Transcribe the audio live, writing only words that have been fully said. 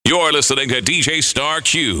You're listening to DJ Star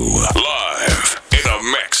Q live in the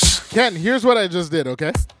mix. Ken, here's what I just did,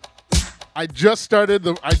 okay? I just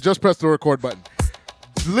pressed the record button.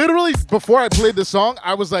 Literally, before I played the song,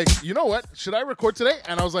 I was like, you know what? Should I record today?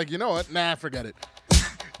 And I was like, you know what? Nah, forget it.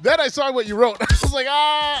 Then I saw what you wrote. I was like,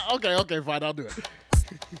 okay, fine, I'll do it.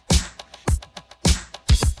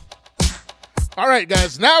 All right,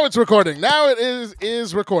 guys, now it's recording. Now it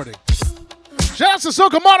is recording. Shout out to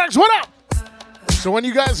Soca Monarchs, what up? So when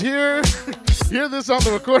you guys hear this on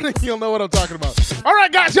the recording, you'll know what I'm talking about. All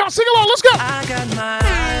right, guys, y'all sing along. Let's go. I got my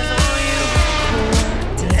eyes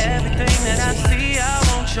on you. Everything that I see, I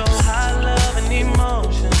won't show high love and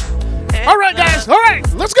emotion. All right, guys. All right,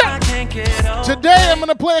 let's go. Today, I'm going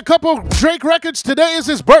to play a couple Drake records. Today is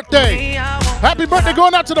his birthday. Happy birthday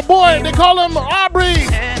going out to the boy. They call him Aubrey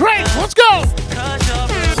Drake. Let's go.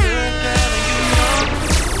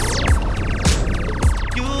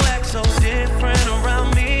 So different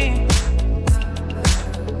around me,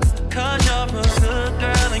 'cause you're a good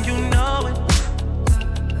girl and you know it.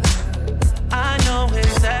 I know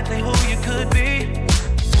exactly who you could be.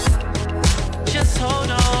 Just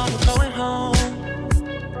hold on, we're going home.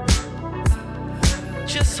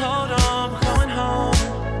 Just hold on, we're going home.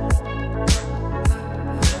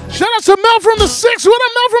 Shout out to Mel from the 6. What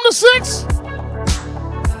up, Mel from the 6?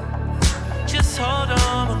 Just hold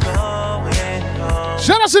on, we're going home.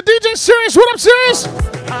 Shout out to DJ Sirius. What up, Sirius?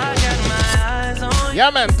 I got my eyes on yeah,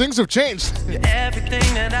 man, things have changed.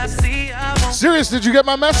 everything that I see, I won't Sirius, did you get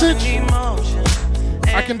my message? emotion.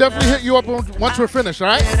 I can definitely hit you up once we're finished, all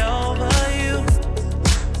right? Get over you.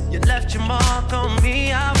 You left your mark on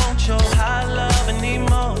me. I won't show high love and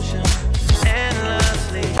emotion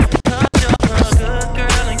endlessly. 'Cause you're a good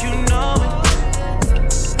girl and you know it.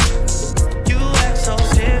 You act so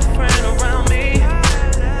different around me.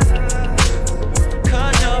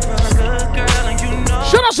 'Cause you're a good girl and you know it.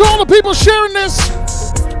 Shout out to all the people sharing this.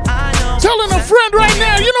 I know Telling a friend right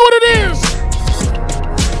now, you know what it is.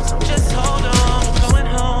 So just hold on, we're going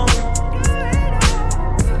home.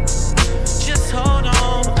 Just hold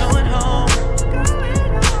on, we're going home.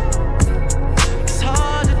 It's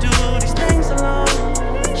hard to do these things alone.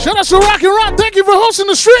 Shout out to Rock and Rock. Thank you for hosting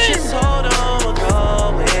the stream. Just hold on, we're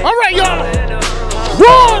going. All right, y'all.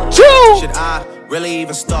 1, 2. Should I really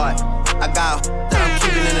even start? I got that I'm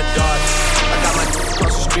keeping in the dark. I got my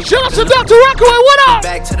across the street. Shout out to Dr. Rockaway. What up?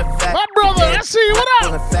 Back to the fact. My brother, I see you. What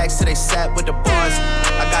up? Pulling facts till they sat with the bars.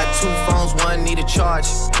 I got 2 phones, one need a charge.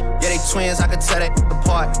 Yeah, they twins, I could tell they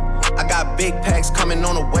apart. I got big packs coming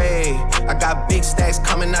on the way. I got big stacks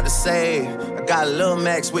coming out to save. I got Lil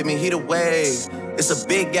Max with me, he the wave. It's a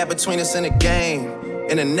big gap between us in the game.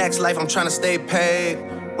 In the next life, I'm trying to stay paid.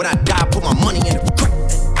 When I die, put my money in the grave.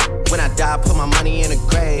 When I die, put my money in the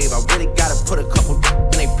grave. I really gotta put a couple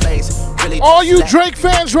in their place. Really all you Drake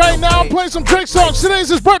fans right now, play some Drake songs. Today's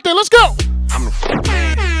his birthday. Let's go. I'm a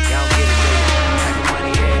man. Y'all get it, type of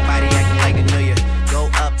money, everybody acting like they knew ya. Go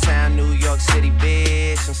uptown, New York City,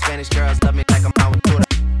 bitch. Some Spanish girls love me like I'm out with Buddha.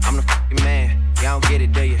 I'm the fucking man. Y'all don't get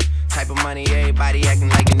it, do ya? Type of money, everybody acting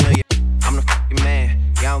like they knew ya. I'm the fucking man.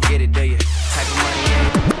 Y'all don't get it, do ya? Type of money,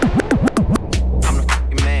 I'm the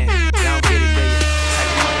fucking man. Y'all don't get it, do ya? Type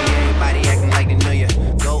of money, everybody acting like they knew ya.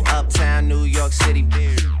 Go uptown, New York City,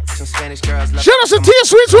 bitch. Some Spanish girls love Shout out to Tia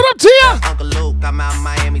Sweets. What up, Tia? Uncle Luke, I'm out in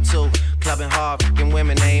Miami too. Clubbing hard, fucking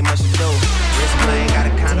women, they ain't much to do. Wrist playing, got a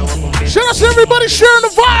condo up on business. Shout out to everybody sharing the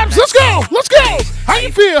vibes. Let's go. Let's go. How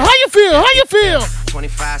you feel? How you feel? How you feel?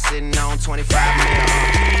 25 sitting on 25 mil.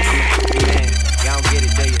 I'm a man. Y'all don't get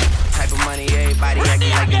it, do you? Type of money, everybody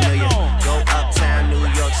acting like they know you. Go uptown, New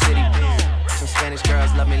York City. Some Spanish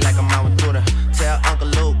girls love me like I'm out with Buddha. Tell Uncle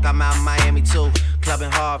Luke I'm out in Miami too.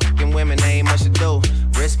 Clubbing hard, fucking women, they ain't much to do.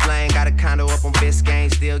 Wrist playing, got a condo up on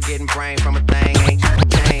Biscayne. Still getting brain from a thing, ain't trying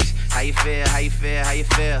to change. How you feel? How you feel? How you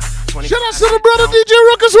feel? Shout out to the brother DJ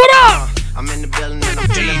Ruckus. What up? I'm in the building and I'm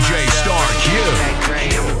feeling DJ Star Q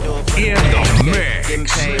in the mix. Getting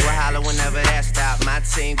paid, we'll holler whenever that stop. My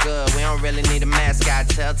team good, we don't really need a mascot.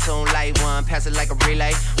 Tell Tune Light One, pass it like a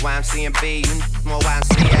relay. YMCMB, you more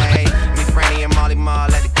YMCA. Me, Franny, and Molly Mall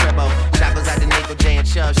at the cribbo. Shot goes out to Nico J and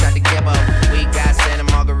Chubb, shot to Gibbo. We got Santa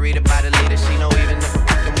Margarita by the leader. She know even if I'm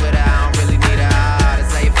fucking with her, I don't really need her. Oh,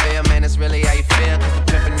 that's how you feel, man, that's really how you feel. Cause the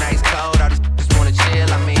pimpin' nice cold, all these just wanna chill.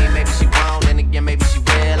 I mean, maybe she won't, then again, maybe she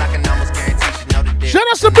will. I can almost guarantee she know the deal. Shout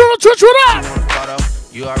out to Bruno Twitch. What up? You want a photo?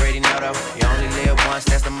 You already know though. You only live once,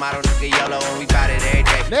 that's the motto. Nigga YOLO, and we got it every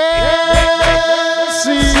day. Let's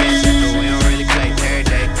see. We don't really play every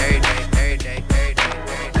day, every day, every day, every day, every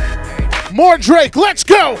day, every day. More Drake. Let's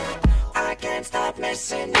go. I can't stop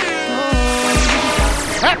missing you.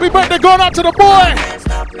 Happy birthday going out to the boy. Can't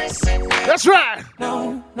stop That's right.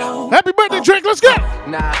 Happy birthday, Drake. Let's go.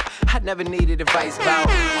 Nah, I never needed advice about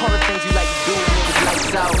all the things you like to do. Niggas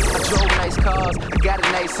lights out. I drove nice cars, I got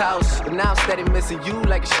a nice house, but now I'm steady missing you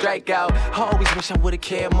like a strikeout. I always wish I would've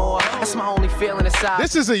cared more. That's my only feeling inside.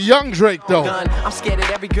 This is a young Drake, though. I'm scared of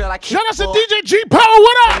every girl I care Shout out to for. DJ G Power.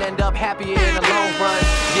 What up? And end up happier in the long run.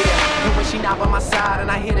 Yeah, and when she not by my side and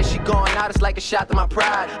I hear that she going out, it's like a shot to my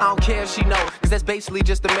pride. I don't care if she know, cause that's basically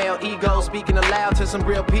just a male ego speaking aloud to some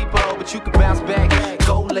real people. But you can bounce back,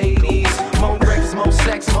 go ladies, more records, more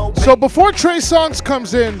sex, more. So before Trey Songz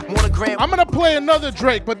comes in, I'm gonna play another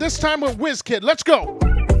Drake, but this time with WizKid. Let's go.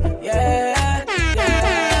 Yeah,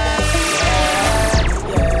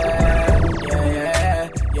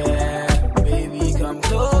 baby, come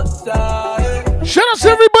closer. Shout out to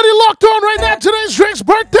everybody locked on right now. Today's Drake's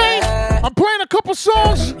birthday. I'm playing a couple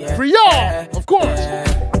songs for y'all, of course.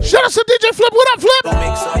 Shout out to DJ Flip. What up, Flip?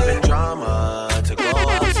 Mix up in drama to go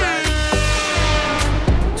outside.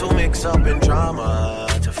 To mix up in drama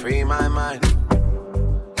to free my mind.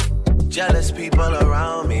 Jealous people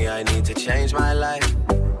around me, I need to change my life.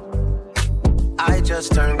 I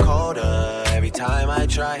just turn colder every time I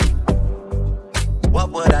try. What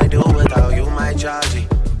would I do without you, my Georgie?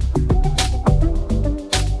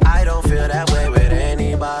 I don't feel that way with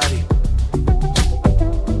anybody.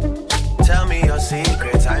 Tell me your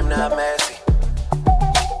secrets, I'm not messy.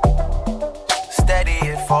 Steady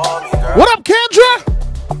it for me, girl. What up,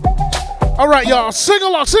 Kendra? All right, y'all, sing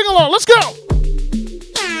along, let's go.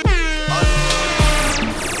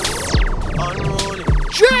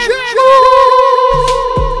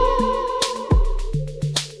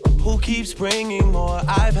 Who keeps bringing more?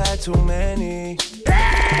 I've had too many.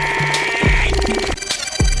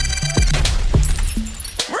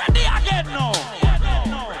 Ready again now.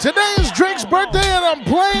 Today is Drake's birthday and I'm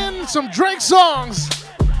playing some Drake songs.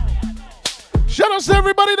 Shout out to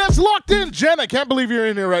everybody that's locked in. Jen, I can't believe you're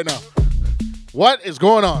in here right now. What is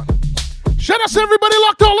going on? Shout out to everybody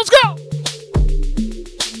locked on. Let's go.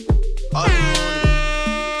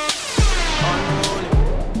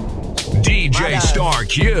 DJ Star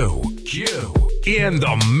Q in the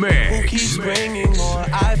Who mix. keeps bringing more?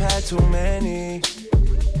 I've had too many.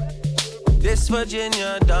 This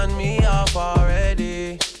Virginia done me off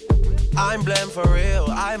already. I'm blamed for real.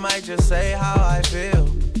 I might just say how I feel.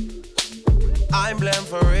 I'm blamed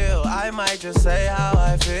for real. I might just say how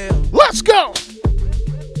I feel. Let's go.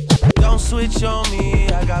 Don't switch on me.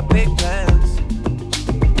 I got big plans.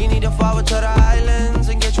 You need to forward to the islands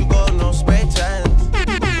and get you gold, no spray tans.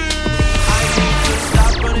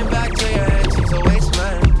 Stop running back to your ex, he's a waste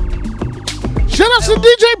man. Shout out to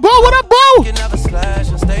DJ Bo. What up, You Bo? can never slash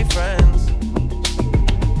and stay friends.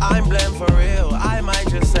 I'm blamed for real. I might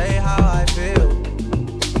just say how I feel.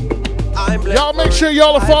 I'm blamed Y'all make for sure real.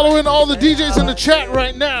 y'all are I following might all the just say DJs how in the I chat feel.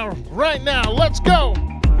 right now. Right now. Let's go.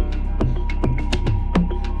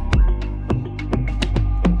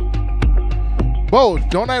 Bo,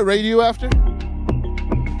 don't I raid you after?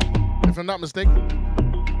 If I'm not mistaken.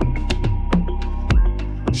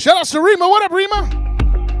 Shout out to Rima. What up, Rima?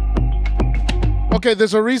 Okay,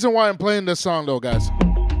 there's a reason why I'm playing this song, though, guys.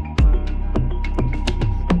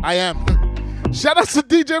 I am. Shout out to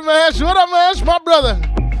DJ Mahesh. What up, Mahesh? My brother.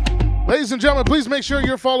 Ladies and gentlemen, please make sure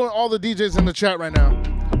you're following all the DJs in the chat right now.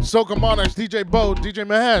 Soca Monarchs, DJ Bo, DJ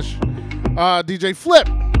Mahesh, DJ Flip,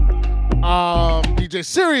 DJ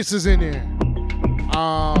Sirius is in here.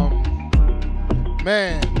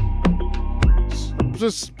 Man,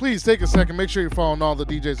 just please take a second. Make sure you're following all the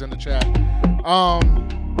DJs in the chat.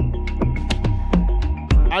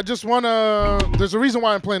 I just want to, there's a reason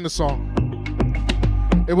why I'm playing this song.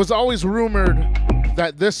 It was always rumored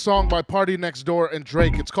that this song by Party Next Door and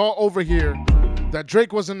Drake, it's called Over Here, that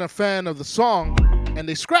Drake wasn't a fan of the song and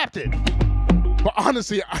they scrapped it. But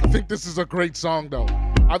honestly, I think this is a great song though.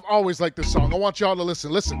 I've always liked this song. I want y'all to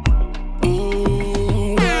listen. Listen.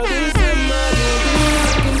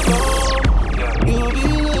 You'll be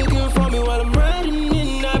looking for me while I'm riding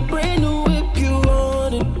in that brand new whip you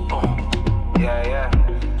wanted.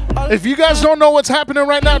 If you guys don't know what's happening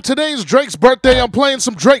right now, today is Drake's birthday. I'm playing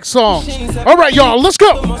some Drake songs. All right, y'all, let's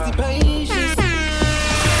go. Mostly patience.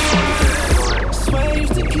 Swear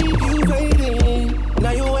used to keep you waiting.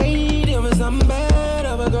 Now you're waiting for something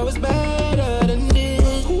better, but girl, it's better than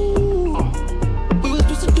this. We was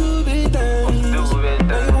supposed to do big things.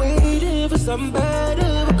 Now you're waiting for something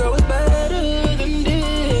better, but girl, it's better than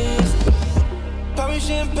this. Pour me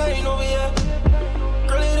champagne over here.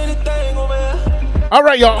 Girl, it anything over here. All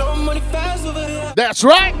right, y'all. No money fast over here. That's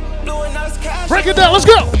right. Blowing nice cash. Break it down. Let's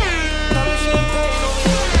go. Pour me champagne over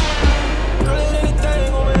here. Girl, it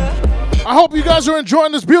anything over here. I hope you guys are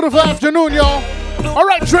enjoying this beautiful afternoon, y'all. All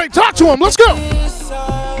right, Drake, talk to him. Let's go.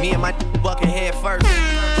 Me and my bucket head first.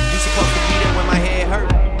 You supposed to be there when my head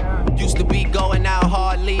hurt. Used to be going out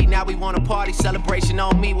hard lead, now we want a party celebration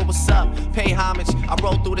on me. Well, what's up? Pay homage. I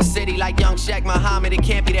roll through the city like young Shaq Muhammad. It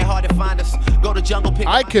can't be that hard to find us. Go to jungle pick.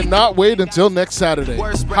 I cannot wait until next Saturday.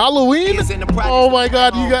 Halloween? Oh my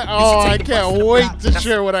God, you guys! Oh, I can't wait to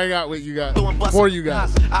share what I got with you guys. For you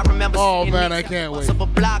guys. Oh man, I can't wait. If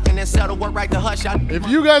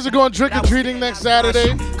you guys are going trick or treating next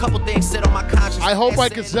Saturday, I hope I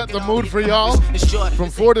can set the mood for y'all from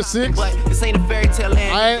 4 to 6. I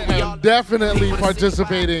am definitely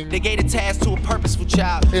participating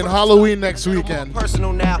in Halloween next weekend.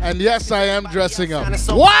 And yes, I am dressing up.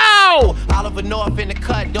 Wow! Oliver North in the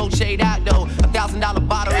cut, don't shade out though. $1,000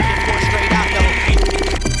 bottle, it can pour straight out though.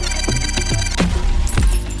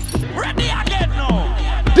 Ready again now.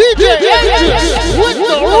 DJ Aegis with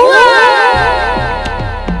the raid.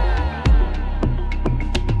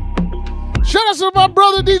 Shout out to my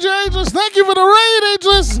brother DJ Aegis. Thank you for the raid,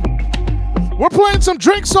 Aegis. We're playing some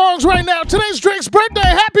Drake songs right now. Today's Drake's birthday.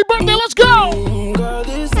 Happy birthday. Let's go.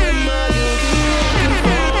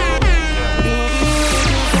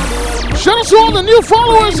 Shout out to all the new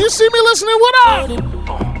followers. You see me listening. What up?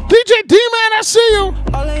 DJ D-Man, I see you.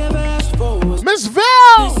 Miss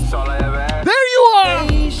Val. There you are.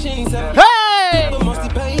 Hey.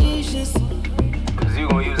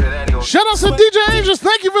 Shout out to DJ Aegis.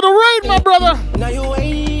 Thank you for the raid, my brother.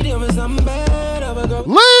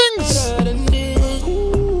 Lings.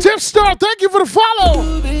 Tipstar, thank you for the follow.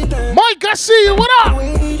 Mike, I see you. What up?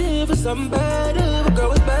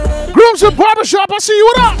 Grooms and Barbershop, I see you.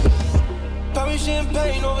 What up?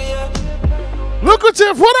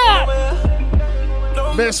 Lucrative, what up?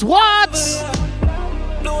 Miss Watts.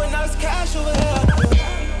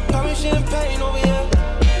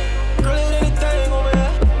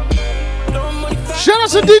 Shout out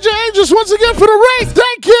to DJ Aegis once again for the raid.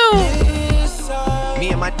 Thank you. Me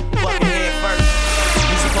and my fucking head first.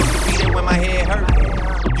 You supposed to be there when my head hurt.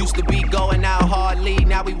 Used to be going out hard lead,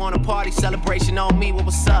 now we want a party celebration on me. Well,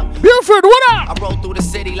 what's up? Buford, what up? I roll through the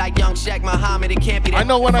city like young Shaq Muhammad. It can't be that. I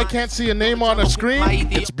know when I can't see a name on a screen,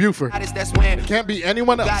 it's Buford. It can't be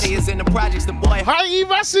anyone else. Gotti is in the projects, the boy. Hi, Eve,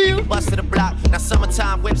 I see you. Bust to the block. Now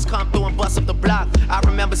summertime whips come through and bust up the block. I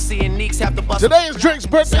remember seeing Neeks have to bust. Today is Drake's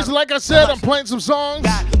birthday, so like I said, I'm playing some songs.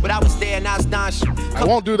 But I was there and I was done. I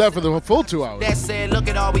won't do that for the full 2 hours. That said, look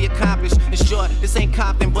at all we accomplished. It's short, this ain't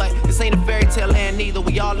Compton, but this ain't a fairy tale land neither.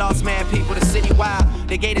 We all lost man people, the city wild.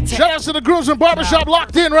 They gave the shout out to the Grooves and Barbershop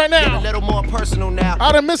locked in right now. A little more personal now.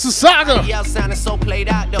 Out of Mississauga. Yeah, sounding so played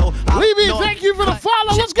out though. Levy, thank you for the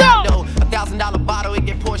follow. Let's go. $1,000 bottle, it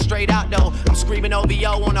get poured straight out though. I'm screaming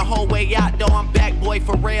OVO on the whole way out though. I'm back boy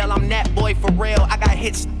for real, I'm that boy for real. I got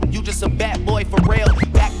hits, you just a bad boy for real.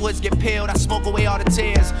 Backwoods get peeled, I smoke away all the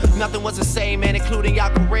tears. Nothing was the same, man, including y'all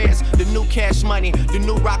careers. The new Cash Money, the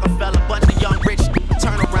new Rockefeller, bunch of young rich.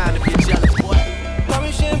 Turn around and get jealous, boy. Pour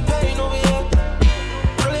me champagne over here.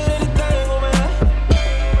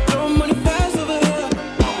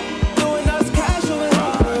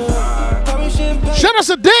 Shout out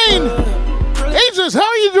to Dane. Aegis, how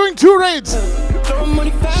are you doing 2 raids?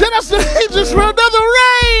 Shout out to Aegis for another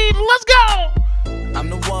raid. Let's go. I'm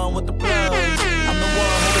the one with the blood. I'm the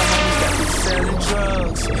one who the homies that be selling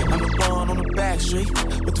drugs. I'm the one on the back street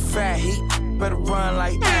with the fat heat. Better run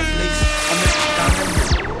like athletes.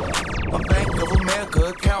 My Bank of America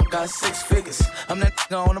account got 6 figures. I'm that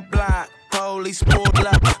on the block. Police pulled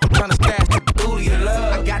up. I'm trying to stash the booty of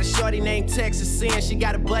love. I got a shorty named Texas Sin. She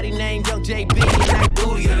got a buddy named Young JB. And that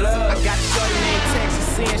booty of love. I got a shorty named Texas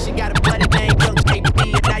Sin. She got a buddy named Young JB.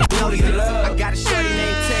 And that booty of love. I got a shorty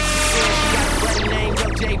named Texas Sin. She got a buddy named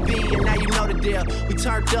Young JB. And now you know the deal. We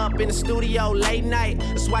turned up in the studio late night.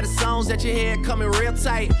 That's why the songs that you hear coming real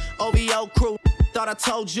tight. OVO crew. Thought I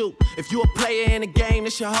told you, if you a player in the game,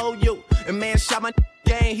 this should hold you. And man shot my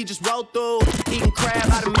game, he just rolled through. Eating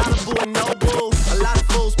crab out of Malibu and Nobu. A lot of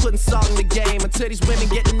fools putting salt in the game. Until these women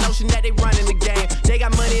get the notion that they running the game. They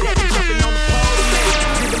got money that they jumping on the pole to make.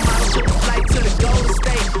 Did the model took a flight to the Golden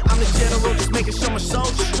State. I'm the general, just making sure my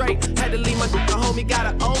soldiers straight. Had to leave my homie, got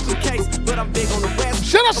an open case. But I'm big on the west.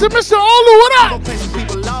 Shout out to Mr. Olu, what up? We gon' pay some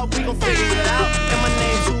people off, we gon' figure it out. And my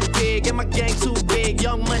name too big, and my gang too big.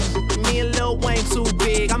 Young money, me and Lil Wayne too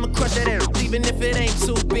big. I'ma crush that air, even if it ain't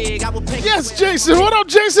too big. I will pay. Yes, Jason. What up,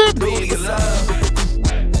 Jason? Booty of love.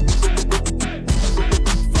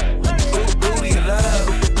 Booty of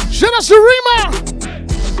love. Shout out to Rima.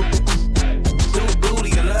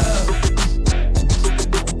 Booty of love.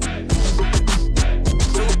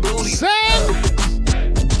 Sam.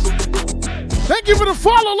 Thank you for the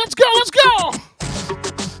follow. Let's go. Let's go.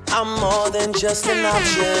 I I'm more than just an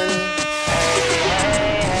option.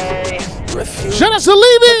 Refuse Shout out to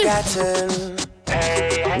Levy. forgotten.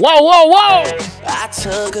 Whoa, whoa, whoa. I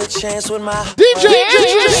took a chance with my DJ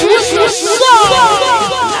Aegis with the song.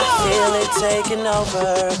 I feel it taking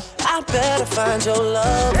over. I better find your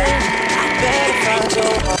love. I better find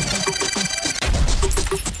your heart.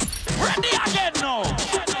 Ready again now.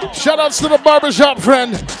 Shout outs to the barbershop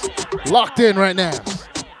friend. Locked in right now.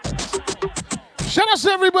 Shout outs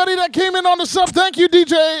to everybody that came in on the sub. Thank you,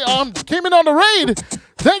 DJ. Came in on the raid.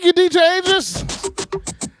 Thank you, DJ Aegis.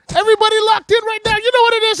 Everybody locked in right now. You know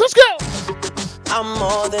what it is. Let's go. I'm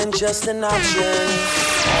more than just an option.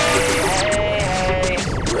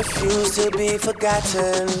 Refuse to be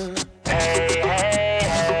forgotten.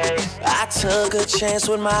 I took a chance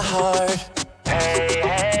with my heart.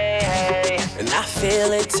 And I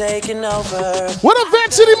feel it taking over. What up,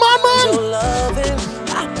 Van City Your Mama? loving,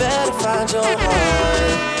 I better find your heart.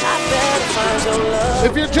 I better find your love.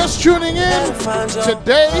 If you're just tuning in, Better find your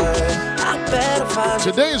today I better find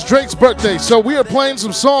your is Drake's birthday, so we are playing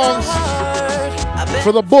some songs heart. I better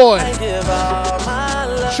for the boy, give all my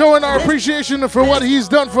love. showing our appreciation for what he's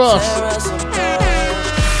done for us. Tear us apart.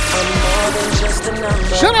 I'm more than just a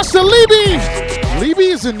number. Shout outs to Libby. Libby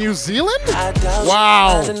is in New Zealand? I doubt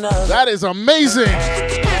Wow, you'll find another. that is amazing.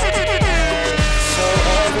 So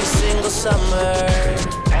every single summer,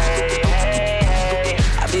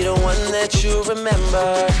 I'll be the one that you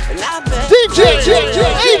remember. And I bet DJ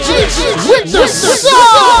Aegis with the song.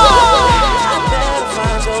 I better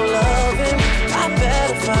find your loving. I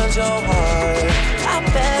better find your heart. I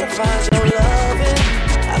better find your loving.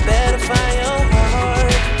 I better find your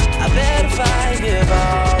heart. I better find give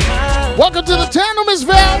all my Welcome to the tandem, Miss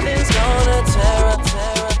Val. It's gonna tear up.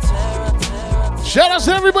 Shout out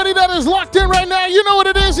to everybody that is locked in right now. You know what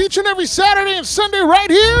it is each and every Saturday and Sunday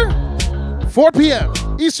right here, 4 p.m.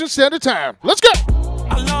 Eastern Standard Time. Let's go.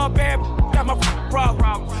 I love bad, got my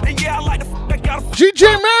problem. And yeah, I like the I got a GJ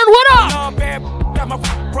Marin, what I up? love bad, got my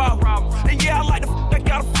problem. And yeah, I like the I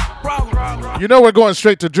got a problem. You know we're going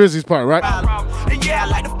straight to Drizzy's part, right? And yeah, I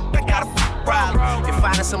like the I got a problem. If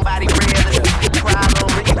finding somebody real is a big problem,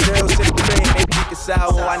 bring your girls to the crib, maybe we can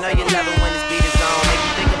sour. I know you love it when this beat is on. Make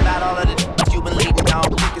you think about all of the you've been leading on.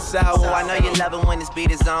 We can sour. I know you love it when this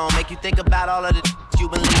beat is on. Make you think about all of the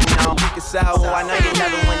you've been leading on. We can sour. I know you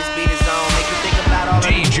love it when this beat is on. Make you think about all of the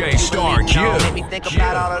DJ Star Q. Make me think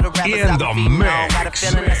about all of the rappers In I've the been feeding on. mix. Got a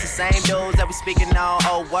feeling that's the same dudes that we speaking on.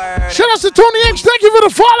 Oh word. Shout out to Tony H. Thank you for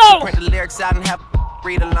the follow. Print the lyrics out and have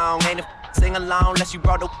read along. Ain't a sing along unless you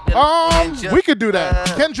brought the We could do that.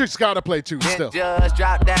 Kendrick's got to play too still. Just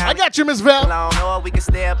drop down. I got you, Miss Val. Alone, or we can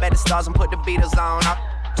stay up at the stars and put the Beatles on. I'm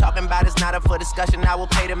talking about it's not up for discussion. I will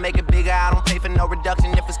pay to make it bigger. I don't pay for no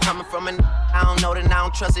reduction if it's coming from an. I don't know that I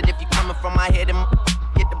don't trust it. If you coming from my head and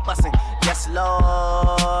get the bussin'. Yes,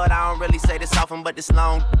 Lord. I don't really say this often, but this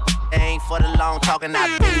long ain't for the long talking. I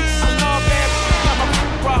beats. I love bad, got my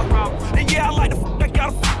problem. And yeah, I like the I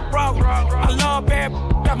got a problem. I love bad,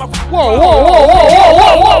 got my Whoa, whoa, whoa, whoa,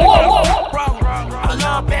 whoa, whoa, whoa, whoa. problem. I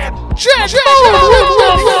love bad. Jet Mode with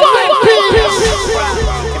the 5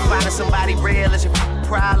 piece. If finding somebody real is your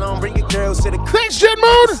problem, bring your girls to the crib. Thanks, Jet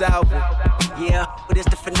Mode. South. Yeah, but it's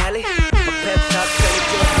the finale. My pep talk turn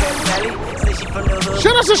into a pep rally. Say she from the hood.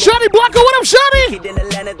 Shout out to Shotty Blanco. What up, Shotty? Kid in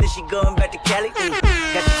Atlanta, then she going back to Cali. Got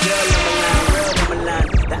the girl on my line, real on my line.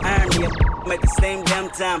 The irony of at the same damn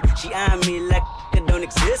time. She eyeing me like it don't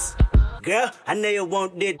exist. Girl, I know you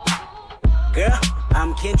want it. Girl,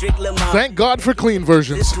 I'm Kendrick Lamar. Thank God for clean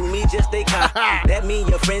versions. This to me just they call. That mean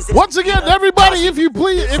your friends. Once again, everybody, if you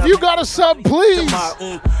got a sub, please.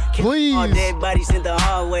 Please. All dead bodies in the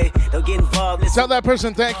hallway. Don't get involved. Tell that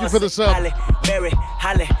person thank you for the sub. Berry,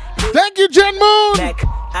 Holly. Thank you, Jen Moon. Back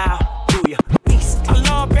out, do ya? Beast. I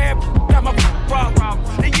love bad, got my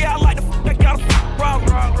problem. And yeah, I like the I got a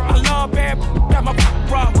problem. I love bad, got my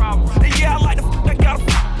problem. And yeah, I like the I got a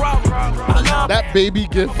problem. I love That baby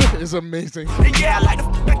gift is amazing. and yeah, I like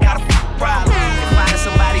the I got a problem. If finding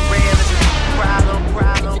somebody real is a problem.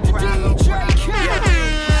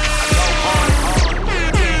 Yeah.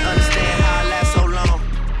 I can't understand how I last so long.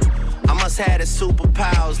 I must have the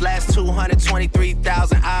superpowers. Last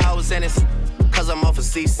 223,000 hours, and it's cause I'm off of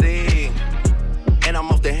CC. And I'm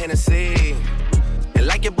off the Hennessy. And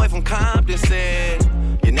like your boy from Compton said,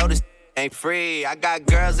 you know this ain't free. I got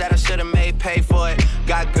girls that I should've made pay for it.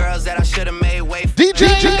 Got girls that I should've made wait for it.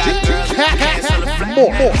 DJ Got girls that cancel the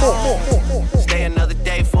flight. Stay another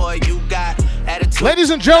day for it. You got attitude. Ladies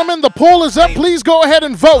and gentlemen, the poll is up. Please go ahead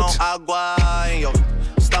and vote. Agua and your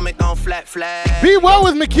stomach on flat. Be well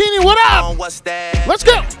with McKinney. What up? What's that? Let's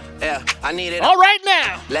go. Yeah, I need it All right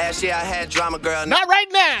now. Last year I had drama, girl. Not right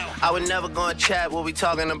now. I would never go and chat what we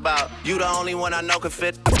talking about. You the only one I know can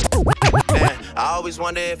fit. Man, I always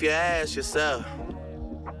wonder if you ask yourself,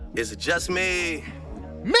 is it just me?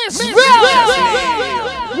 Miss Ville Just me.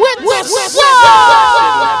 with the song.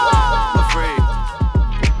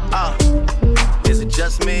 Is it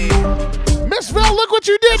just me? Miss Ville, look what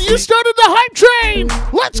you did. You started the hype train.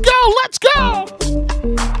 Let's go. Let's go.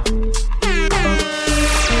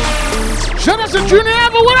 Shout out to Junior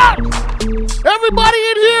Ava. What up? Everybody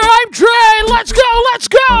in here, hype train. Let's go. Let's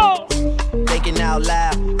go. Thinking out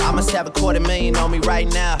loud, I must have $250,000 on me right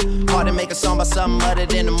now. Hard to make a song about something other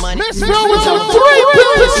than the money. Miss Ville with some 3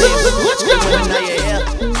 pieces. Let's go.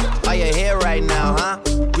 Are you here right now, huh?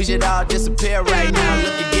 We should all disappear right now.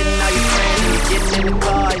 Look, you're getting all your friends and you're getting in the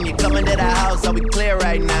car and you're coming to the house. Are we clear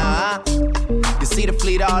right now, huh? You see the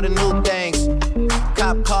fleet, all the new things.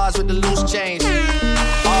 Cop cars with the loose change.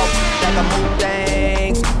 All like I move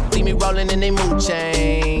things. See me rolling and they mood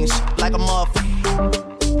change. Like a motherfucker.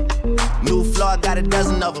 New floor, I got a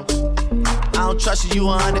dozen of them. I don't trust you, you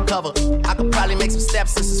are undercover. I could probably make some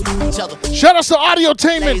stepsisters from each other. Shout out to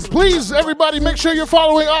Audiotainment. Please, everybody, make sure you're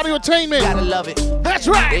following Audiotainment. Gotta love it. That's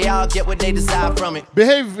right. They all get what they desire from it.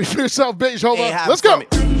 Behave yourself, Beige Hova. Ain't hiding Let's go. from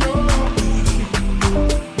it.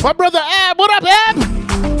 My brother Ab. What up, Ab?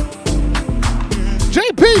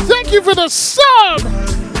 JP, thank you for the sub.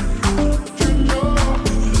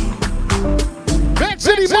 Bad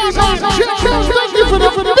City Mom, thank you for the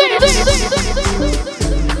bits.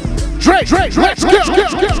 Drake, let's go.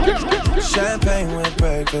 Champagne with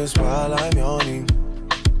breakfast while I'm yawning.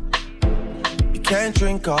 You can't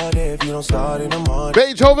drink all day if you don't start in the morning.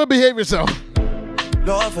 Beige Hova, behave yourself.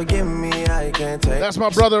 Lord forgive me, I can't take. That's my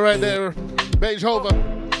brother right there, Beige Hova.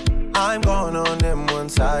 I'm going on them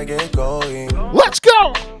once I get going. Let's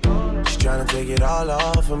go. She's trying to take it all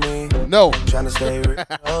off of me. No. Trying to stay real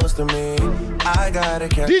close to me. I gotta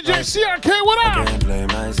catch DJ CRK, what up? Can't blame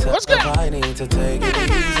myself. Let's go. I need to take it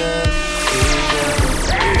easy.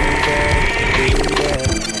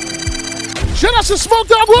 Shout out to Smoke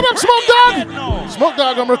Dog. What up, Smoke Dog? Smoke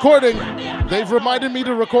Dog, I'm recording. They've reminded me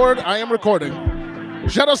to record. I am recording.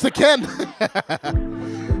 Shout outs to Ken.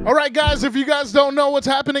 All right, guys, if you guys don't know what's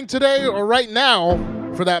happening today or right now,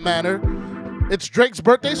 for that matter, it's Drake's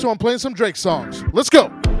birthday, so I'm playing some Drake songs. Let's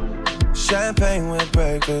go. Champagne with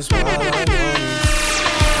breakfast while I'm yawning.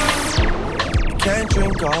 You can't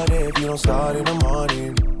drink all day if you don't start in the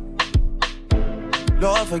morning.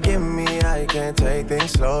 Lord forgive me, I can't take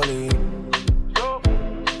things slowly.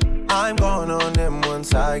 I'm going on them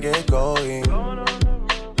once I get going. Trying to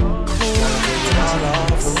take it all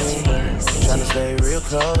off of me. Trying to stay real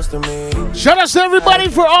close to me. Shout out to everybody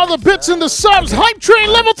for all the bits and the subs. Hype Train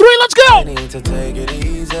level 3, let's I go. need to take it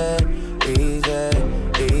easy, easy.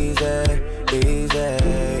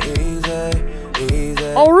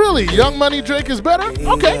 Oh, really? Young Money Drake is better?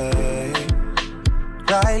 Okay.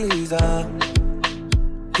 Riley's up.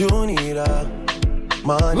 You need a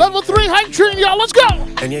money. Level 3 Hype Train, y'all, let's go.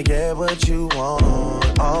 And you get what you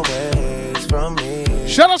want always from me.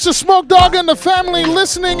 Shout out to Smoke Dog and the family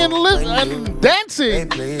listening and Hey, dancing.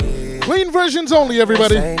 please. Clean versions only,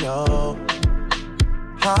 everybody. Say no.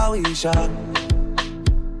 How we shop.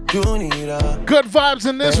 You need a. Good vibes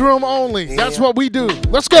in this room only. That's what we do.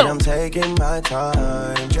 Let's And go. I'm taking my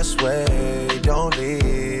time. Just wait, don't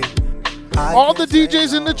leave. All the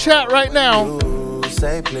DJs in the chat right now, You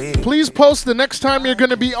say please. please post the next time you're going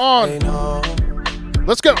to be Say on. no.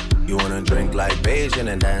 Let's go. You wanna drink like Beijing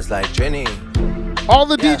and dance like Trini. All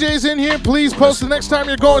the DJs in here, please post the next time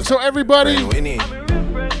you're going so everybody Friend Winnie.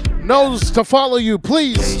 knows to follow you,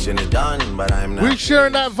 please. Asian is done, but I'm not. We're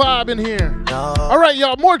sharing that vibe in here. No. All right,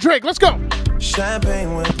 y'all, more Drake. Let's go.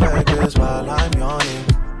 Champagne with breakfast while I'm yawning.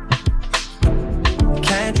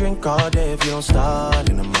 Can't drink all day if you don't start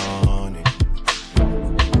in the morning.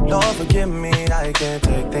 Lord forgive me, I can't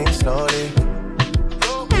take things slowly.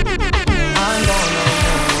 I'm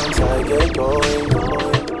gonna once I get going.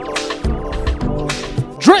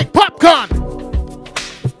 Drake Popcorn.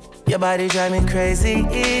 Your body drive me crazy.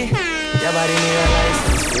 Your body need a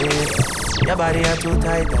license. Your body are too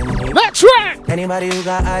tight and deep. That's right. Anybody who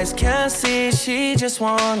got eyes can't see. She just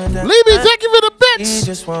wanna dance. Libby, thank you for the She bits.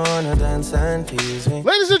 just wanna dance and tease me.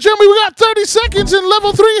 Ladies and gentlemen, we got 30 seconds in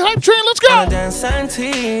level 3 Hype Train. Let's Wanna go. dance and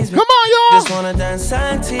tease me. Come on, Just y'all. wanna dance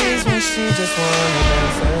and tease me. She just wanna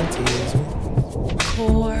dance and tease me.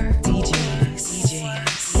 Core DJs.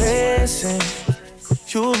 Listen,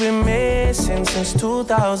 you've been missing since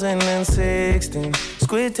 2016.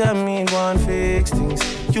 Squid tell me go and fix things.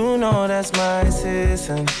 You know that's my sis,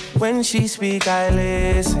 and when she speak, I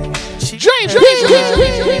listen. She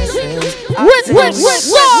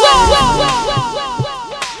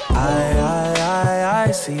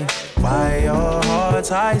I see why your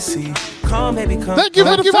heart's icy. Come, baby, come. Thank you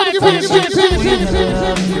for the you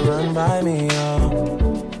run by me,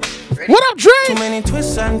 What up, Dre? Too many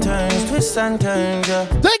twists and turns, yeah.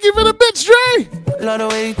 Thank you for the bits, Dre. Love the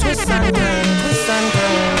way you twist and turn,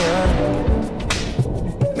 yeah.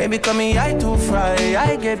 Maybe call me I too fry,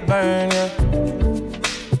 I get burned, yeah.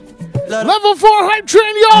 Level 4 hype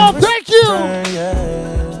train, y'all. Thank you.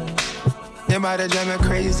 Your body drive me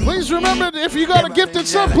crazy. Please remember, if you got a gifted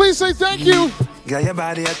son, please say thank you. Got your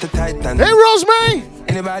body at the Titan. Hey, Rosemary.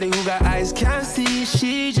 Anybody who got eyes can't see.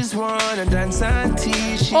 She just wanna dance and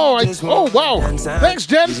tease. Oh, wow. Thanks,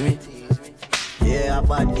 Jen. Yeah,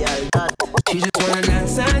 bad girl. She just wanna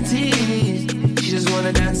dance and tease. She just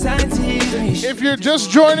wanna dance and tease. If you're just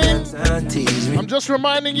joining, I'm just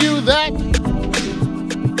reminding you that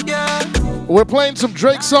we're playing some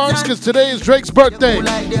Drake songs because today is Drake's birthday.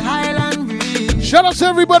 Shout out to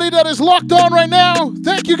everybody that is locked on right now.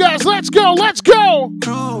 Thank you guys. Let's go.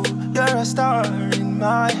 True, you're a star in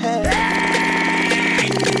my head.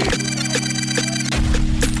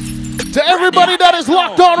 To everybody that is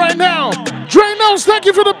locked on right now. Dre Knows, thank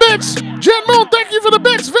you for the bits. Jen Moon, thank you for the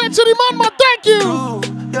bits. Van City Monma, thank you. True,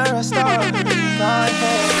 you're a star in my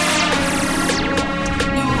head.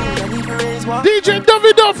 DJ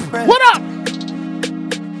Duffy Duff, what up?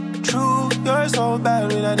 True, you're so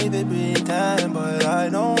bad when I need to pretend, but I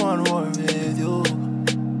don't want war with you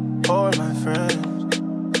or my friends.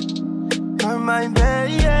 You're my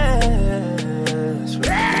best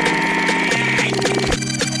friend.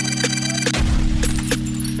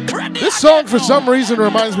 This song, for some reason,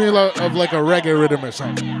 reminds me of like a reggae rhythm or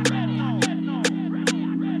something.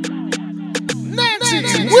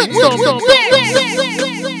 Nancy, with the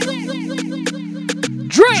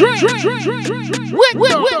Drake,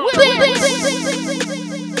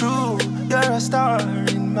 True, you're a star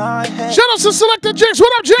in my head. Shout out to Selector Jinx.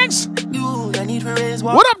 What up, Jinx? You, I need to raise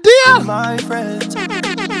what up, Dia? My friends.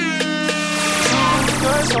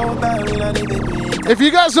 You're so bad when I need to be. If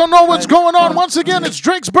you guys don't know what's going on, once again, it's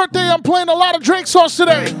Drake's birthday. I'm playing a lot of Drake songs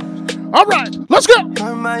today. All right, let's go.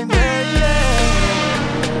 You're my best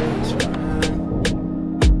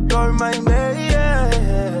friend. You're my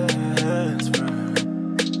best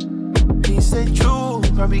friend. He said true,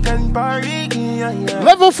 probably can party.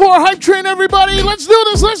 Level 4 hype train, everybody. Let's do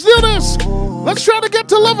this. Let's try to get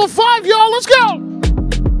to level 5, y'all. Let's go.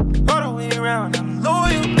 All the way around, I'm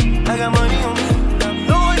loyal. I got money on me, I'm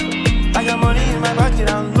loyal. I got money in my pocket,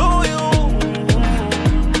 I'm loyal.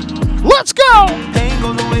 Let's go. Pain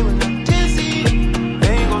goes away when I'm dizzy.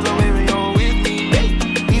 Pain goes away when you're with me.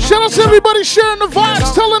 Shout out to everybody sharing the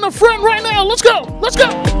vibes, telling a friend right now. Let's go.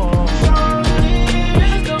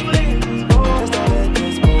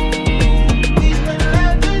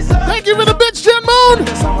 Thank you for the bitch, Jen Moon.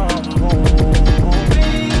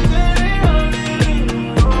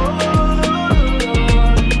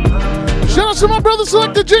 Shout out to my brother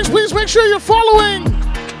Selector Jinx. Please make sure you're following.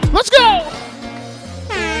 Let's go.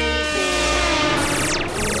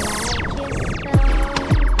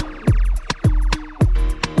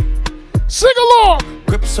 Sing along.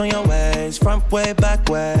 Grips on your ways, front way, back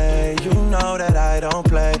way. You know that I don't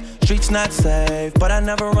play. Streets not safe, but I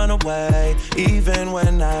never run away, even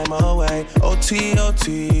when I'm away. OT,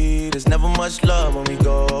 OT, there's never much love when we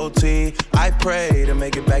go OT. I pray to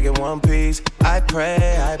make it back in one piece. I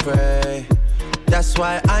pray. That's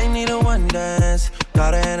why I need a one dance.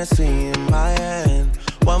 Got a Hennessy in my hand.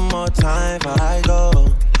 One more time before I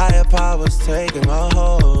go. Higher powers taking a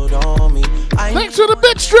hold on me. Thanks for the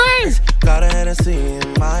big strings. Got a Hennessy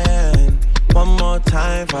in my hand. One more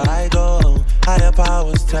time before I go. Higher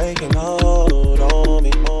powers taking hold on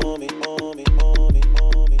me.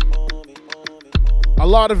 A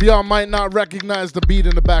lot of y'all might not recognize the beat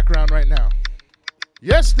in the background right now.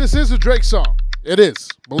 Yes, this is a Drake song. It is.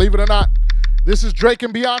 Believe it or not. This is Drake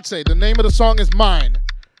and Beyonce. The name of the song is Mine.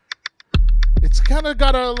 It's kind of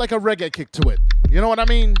got a reggae kick to it. You know what I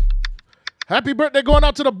mean? Happy birthday going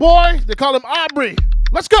out to the boy. They call him Aubrey.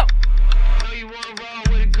 Let's go.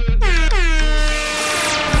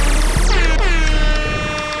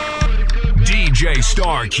 DJ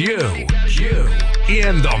Star Q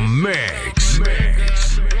in the mix.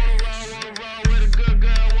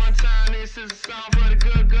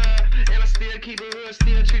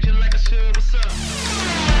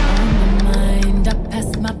 I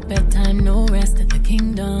pass my bedtime, no rest at the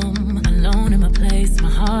kingdom. Alone in my place, my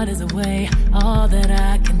heart is away. All that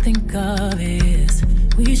I can think of is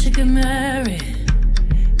we should get married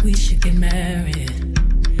we should get married.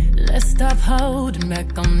 Let's stop holding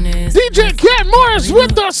back on this. DJ Cat Morris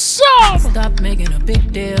with the song. Stop making a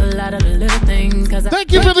big deal out of the little things.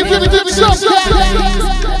 Thank you for the song.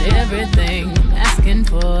 Not everything I'm asking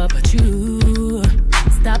for, but you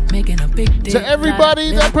stop making a big deal. To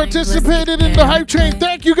everybody that participated in the hype train,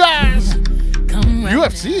 thank you guys. Come right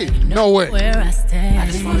UFC? now, No way. Where I stay. I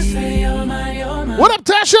just wanna say you're mine, you're mine. What up,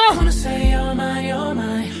 Tasha? I wanna say you're mine, you're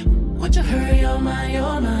mine. Would you hurry, you're mine,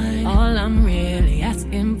 you're mine. All I'm really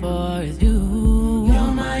asking for is you.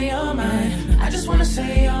 You're mine, you're mine. I just wanna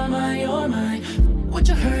say you're mine, you're mine. Would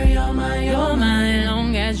you hurry, you're mine, you're mine.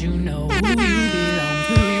 Long as you know who you belong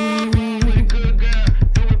to.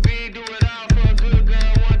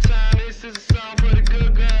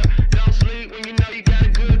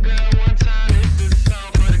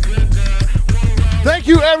 Thank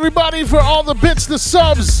you, everybody, for all the bits, the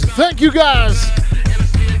subs. Thank you, guys.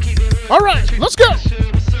 All right, let's go.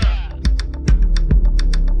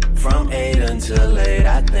 From 8 until late,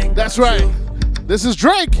 I think That's right. This is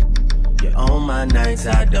Drake. You're on my nights,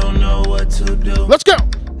 I don't know what to do. Let's go.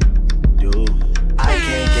 I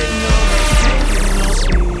can't get no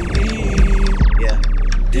sleep. Yeah.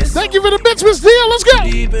 This Thank you for the bits, Miss Deal. Let's go.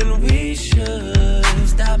 deep and we should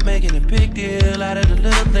stop making a big deal out of the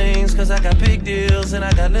little things. Cause I got big deals and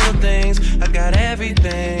I got little things. I got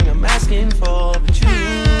everything I'm asking for, but you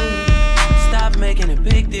stop making a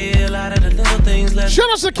big deal out of the little things. Let's Shout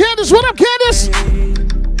out to Candace. What up, Candace?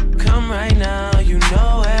 come right now, you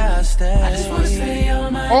know where I stay. I just wanna say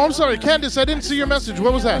you're mine. Oh, I'm sorry, Candace. I didn't see your message.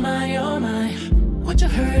 What was that? You're mine. Would you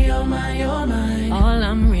hurry, you're mine, you're mine. All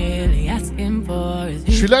I'm really asking for is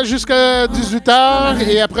Je suis là jusqu'à 18h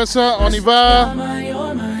et après ça, on y va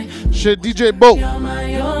chez DJ Bo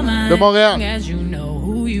de Montréal,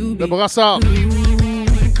 de Brassard.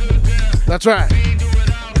 That's right.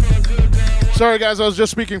 Sorry, guys, I was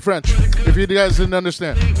just speaking French, if you guys didn't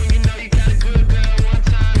understand.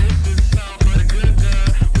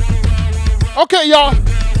 Okay, y'all.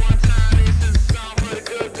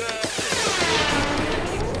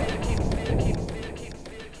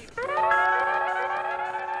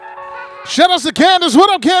 Shout out to Candace. What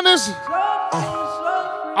up, Candace?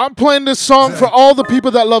 I'm playing this song for all the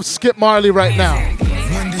people that love Skip Marley right now.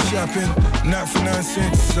 Monday shopping, not for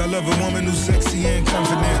nonsense. I love a woman who's sexy and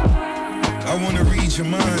confident. I want to read your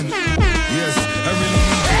mind. Yes, I really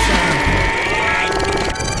need your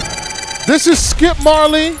time. This is Skip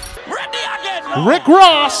Marley, Rick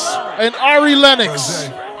Ross, and Ari Lennox.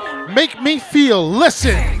 Make me feel.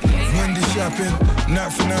 Listen. Monday shopping,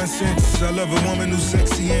 not for nonsense. I love a woman who's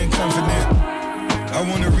sexy and confident. I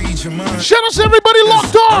want to read your mind. Shout out to everybody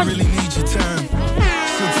locked I on. really need your time. 6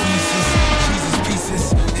 pieces, Jesus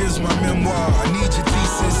pieces. Here's my memoir. I need your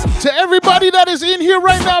thesis. To everybody that is in here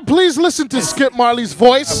right now, please listen to Skip Marley's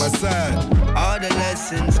voice. My side. All the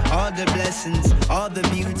lessons, all the blessings, all the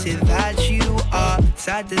beauty that you are.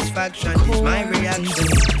 Satisfaction is my reaction.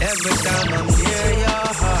 Every time I'm near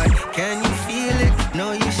your heart, can you feel it?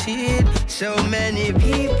 No, you see it. So many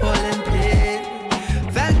people in pain.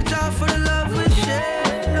 Thank God for the love we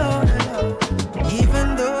share, Lord.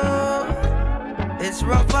 Even though it's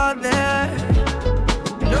rough out there,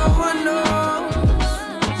 no one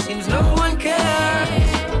knows. Seems no one cares.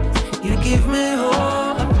 You give me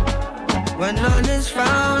hope. When none is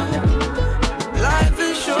found, life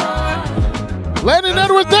is short. Landon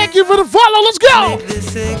Edward, thank you for the follow. Let's go. Make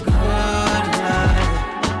this a good life.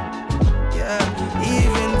 Yeah,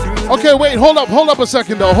 even through Okay, wait, hold up a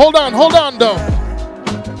second though. Hold on though.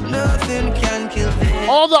 nothing can kill this.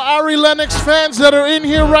 All the Ari Lennox fans that are in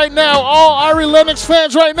here right now, all Ari Lennox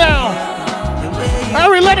fans right now.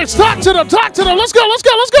 Ari Lennox, talk to them. Let's go. all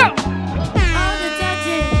the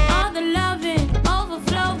touching, all the loving,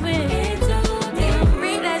 overflowing.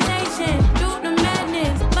 Realization, through the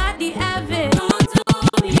madness, body avid.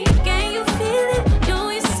 Can you feel it? Do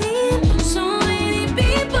you see it? So many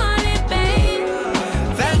people in pain.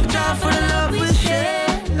 Thank God for the love we share,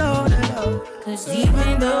 Lord. 'Cause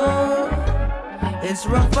even though it's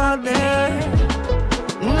rough out there,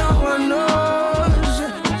 no one knows.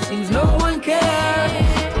 Seems no one cares.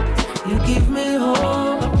 You give me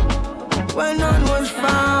hope when none was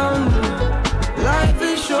found. Life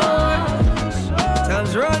is short,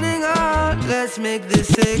 time's running out. Let's make this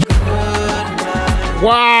a good night.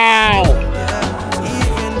 Wow.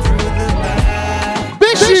 Even through the bad,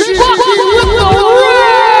 Bishy Bucky with the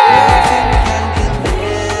rain.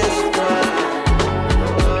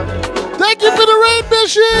 Thank you for the rain,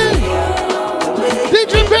 Bishy.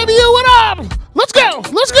 DJ Baby, you what up? Let's go.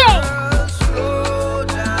 slow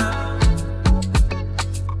down.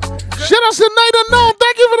 Shout out to Night Unknown.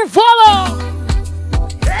 Thank you for the follow.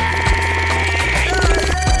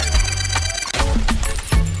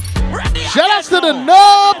 the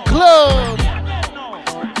Nub Club.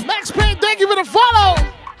 Max Payne, thank you for the follow.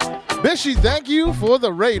 Bishy, thank you for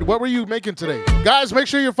the raid. What were you making today? Guys, make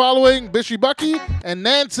sure you're following Bishy Bucky and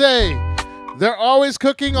Nancy. They're always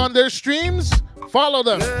cooking on their streams. Follow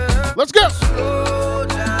them. Let's go.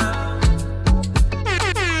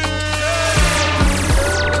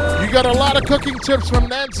 You got a lot of cooking tips from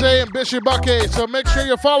Nancy and Bishy Bucky, so make sure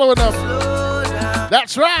you're following them.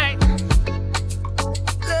 That's right.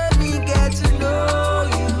 Let me get to know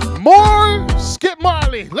you. More Skip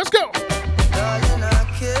Marley. Let's go. Darling, I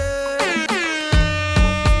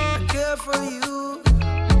care for you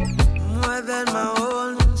more than my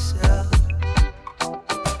own self.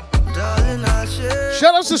 Darling, I'll share.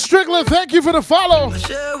 Shout out to Strickland. Thank you for the follow.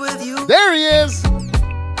 Share with you There he is.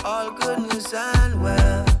 all good news and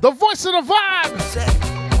well. The voice of the vibe. Say,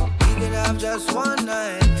 we can have just one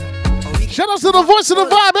night. Or we can Shout out to the voice of the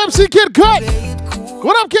vibe, MC Kid Cut. play it cool.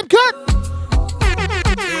 What up, Kid Cut? We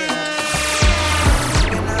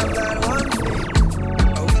can have that one thing.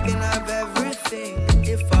 Or we can have everything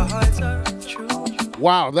if our hearts are true.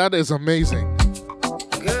 Wow, that is amazing.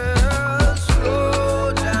 Girl,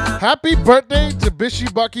 slow down. Happy birthday to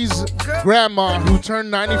Bishy Bucky's grandma who turned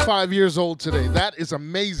 95 years old today. That is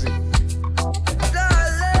amazing.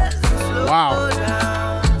 Darling, slow Wow.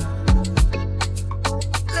 down.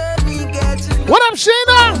 Let me get to know What up,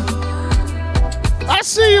 Shayna? I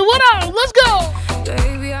see you. What up? Let's go.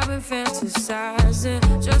 Baby, I've been fantasizing,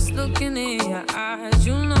 just looking in your eyes.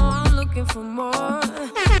 You know I'm looking for more. And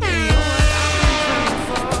you're what I've been praying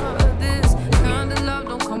for. This kind of love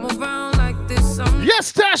don't come around like this. I'm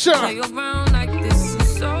Yes, Tasha. play around like this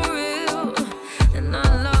is so real, and I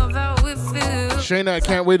love how it feels. Shayna, I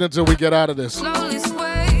can't wait until we get out of this. Slowly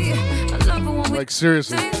sway. I love it when we Like,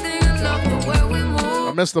 seriously. same thing. I love the way we I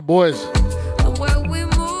move, miss the boys. the way we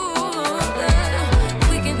move. Yeah.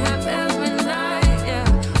 We can have every night, yeah.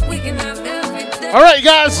 We can have every day. All right,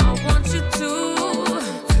 guys. I want you to.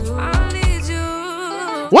 I need you.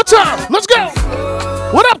 What's up? Let's go.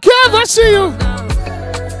 What up, Kev? I see you.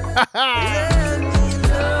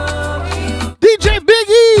 DJ Big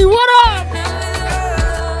E, what up?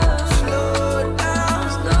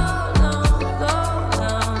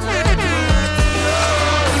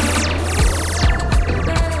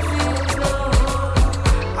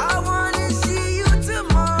 I wanna see you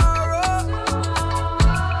tomorrow.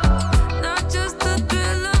 Not just the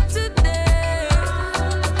thrill of today.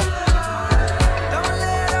 Don't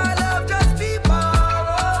let our love just be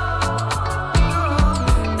borrowed.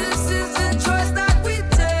 This is a choice that we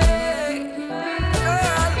take.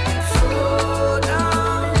 Girl, slow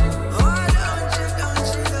down. Why don't you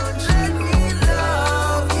let me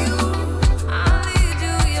love you? I need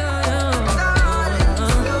you, yeah. Darling,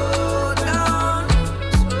 slow down.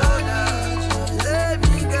 Let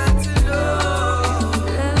me get to know you.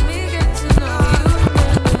 Let me get to know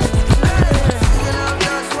We can have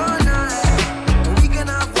just one night, or we can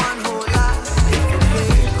have one whole life if you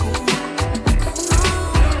play it cool.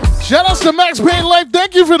 Shout outs to Max Payne Life.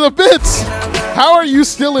 Thank you for the bits. How are you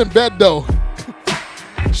still in bed, though?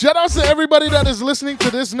 Shout outs to everybody that is listening to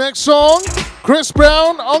this next song. Chris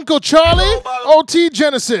Brown, Uncle Charlie, OT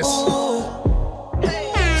Genesis.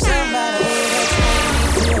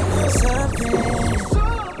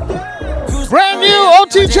 Brand new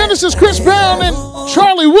OT Genesis, Chris Brown and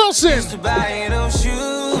Charlie Wilson.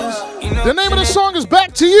 The name of the song is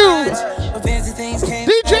Back to You.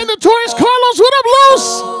 DJ Notorious Carlos, what up,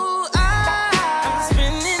 Los?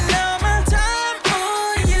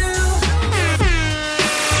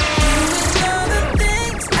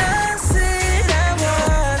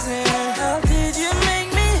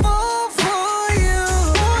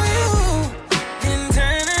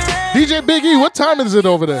 DJ Biggie, what time is it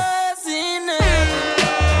over there?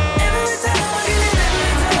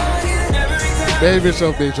 Behave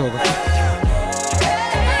yourself, Beethoven.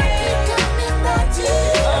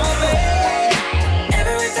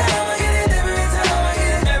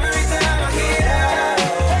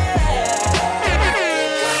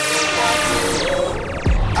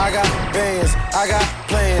 I got bands, I got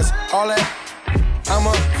plans, all that. I'm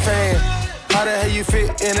a fan. How the hell you fit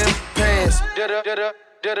in them pants?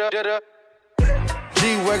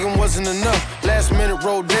 G-Wagon wasn't enough. Last minute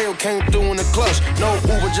Rodeo came through in the clutch. No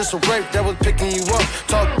Uber, just a rape that was picking you up.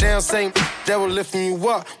 Talk down, same that was lifting you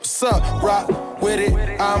up. What's up? Rock with it,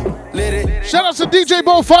 I'm lit it. Shout out to DJ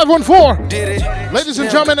Bo 514. Did it. Ladies and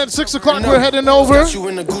gentlemen, at 6 o'clock, we're heading over to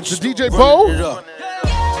DJ Bo.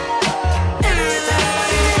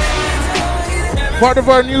 Part of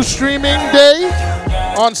our new streaming day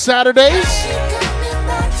on Saturdays.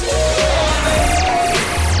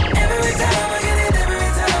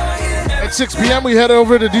 At 6 p.m., we head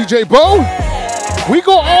over to DJ Bo. We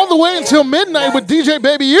go all the way until midnight with DJ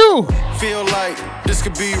Baby U. Feel like this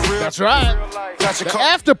could be real. That's right. Got your The car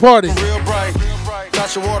after party. real bright.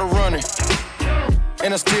 Got your water running.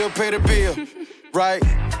 And I still pay the bill. Right?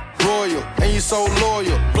 Royal. And you so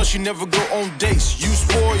loyal. Plus you never go on dates. You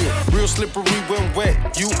spoil. Real slippery when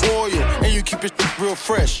wet. You oil. And you keep it real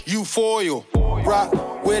fresh. You foil.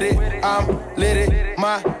 Rock with it. I'm lit it.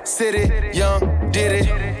 My city. Young did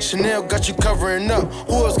it. Chanel got you covering up.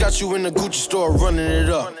 Who else got you in the Gucci store running it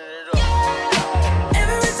up?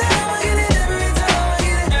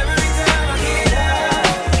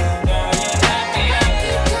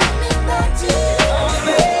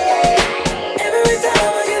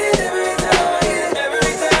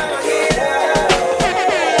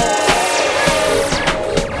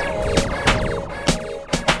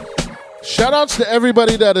 Shout-outs to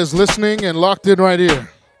everybody that is listening and locked in right here.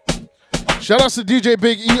 Shout-outs to DJ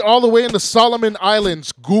Big E all the way in the Solomon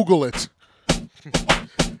Islands. Google it.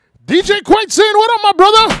 DJ Quite saying, what up, my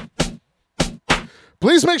brother?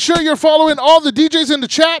 Please make sure you're following all the DJs in the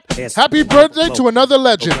chat. Happy birthday to another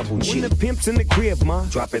legend. When the pimp's in the crib, ma,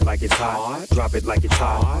 drop it like it's hot. Drop it like it's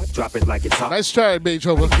hot. Drop it like it's hot. Nice try,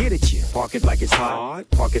 Beethoven. Get it, you. Park it like it's hot.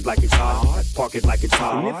 Park it like it's hot. Park it like it's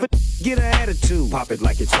hot. And if a get an attitude, pop it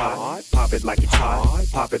like it's hot. Pop it like it's hot.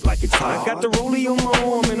 Pop it like it's hot. I got the rollie on my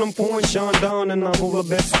arm and I'm pouring Sean down and I'm over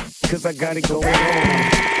best cause I got it going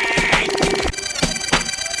on.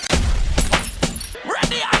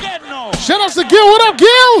 Shout outs to Gil. What up,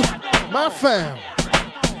 Gil? My fam.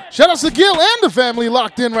 Shout outs to Gil and the family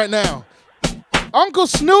locked in right now. Uncle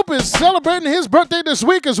Snoop is celebrating his birthday this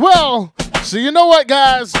week as well. So you know what,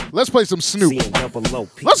 guys? Let's play some Snoop.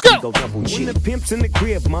 Let's go. When the pimp's in the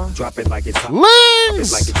crib, ma, drop it like it's hot. Lings! Drop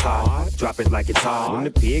it like it's hot. Drop it like it's hot. When the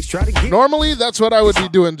pigs try to get normally, that's what I would be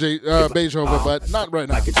doing, Beethoven, but not right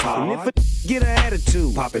now. Like it's hot. And if a get an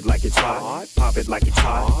attitude, pop it like it's hot. Pop it like it's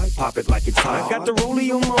hot. Pop it like it's hot. I got the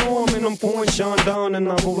rollie on my arm and I'm pouring Sean down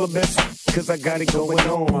and I'm over best cause I got it going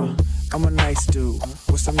on. I'm a nice dude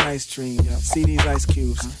with some nice dreams. See these ice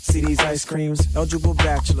cubes, see these ice creams. Eligible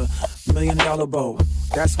bachelor, $1 million bow.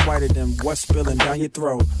 That's whiter than what's spilling down your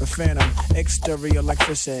throat. The phantom, exterior like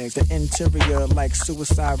fish eggs. The interior like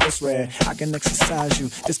suicide wrist red. I can exercise you.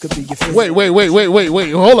 This could be your physique. Wait.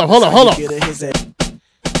 Hold up.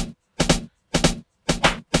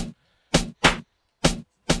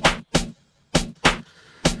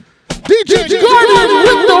 DJ Guardian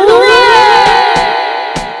with the red.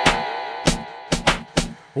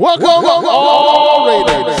 Welcome, all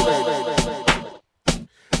Raiders.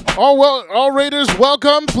 All Raiders,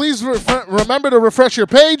 welcome. Please remember to refresh your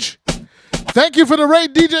page. Thank you for the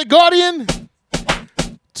raid, DJ Guardian.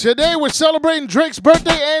 Today we're celebrating Drake's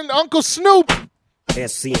birthday and Uncle Snoop.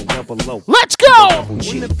 SC and double O. Let's go!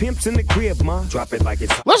 When the pimp's in the crib, ma, drop it like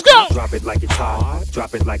it's hot. Let's go! Drop it like it's hot.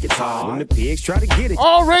 Drop it like it's hot. When the pigs try to get it.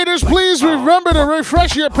 All Raiders, please remember to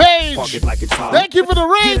refresh your page. Park it like it's hot. Thank you for the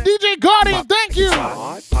raid, DJ Guardian. Thank you.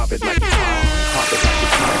 Pop it like it's hot. Pop it like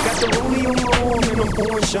it's hot. I got the rollie on my arm and I'm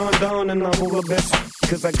pouring Sean down and I'm over best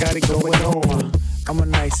cause I got it going on. I'm a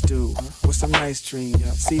nice dude with some nice dreams.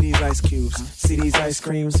 See these ice cubes, see these ice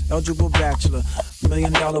creams. Eligible bachelor, $1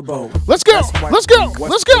 million bow. Let's go.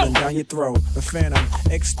 Down your throat. The phantom,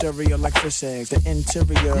 exterior like fish eggs. The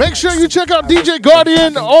interior. Make sure you check out DJ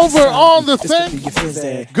Guardian over on the thing.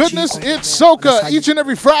 Goodness, it's Soca each and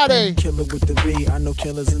every Friday. Killer with the B. I know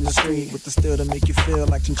killers in the street with the steel to make you feel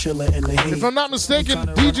like chinchilla in the heat. If I'm not mistaken,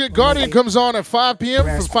 DJ Guardian comes on at 5 p.m.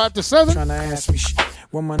 from 5 to 7. Trying to ask me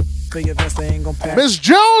when my your vest ain't gonna pass. Miss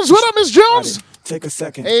Jones, what up, Miss Jones? Take a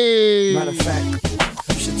second. Hey. Matter of fact,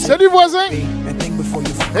 salut voisin.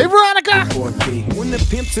 Hey Veronica. When the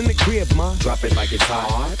pimp's in the crib, ma, drop it like it's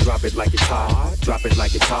hot. Drop it like it's hot. Drop it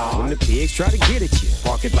like it's hot. When the pigs try to get at you,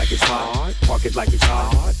 park it like it's hot. Park it like it's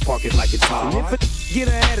hot. Park it like it's hot. And if it get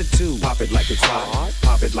an attitude, pop it like it's hot.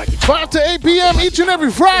 Pop it like it's hot. 5 to 8 p.m. each and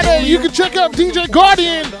every Friday. You can check out DJ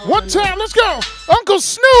Guardian. One time, let's go. Uncle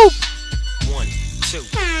Snoop. 1, 2, 3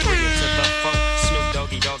 into the phone.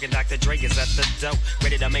 Snoop Dogg and Dr. Dre is at the door,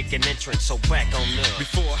 ready to make an entrance, so back on up.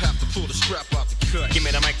 Before I have to pull the strap out the cut, give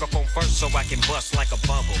me the microphone first so I can bust like a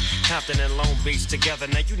bubble. Compton and Long Beach together,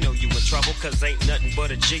 now you know you in trouble, cause ain't nothing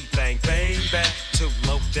but a G thing, baby. Two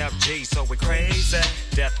loped out G's, so we crazy.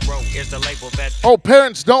 Death Row is the label that. Oh,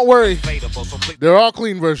 parents, don't worry. They're all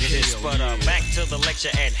clean versions. But back to the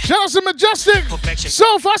lecture and. Shout out to Majestic.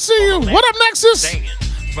 Soph, I see you. What up, Nexus?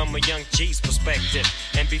 From a young G's perspective.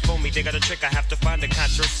 And before me, they got a trick, I have to find a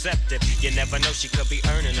contraceptive. You never know, she could be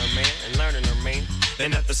earning her man and learning her man.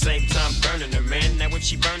 and at the same time burning her, man. Now if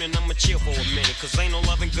she burning, I'ma chill for a minute, cause ain't no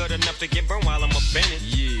loving good enough to get burned while I'm a bending.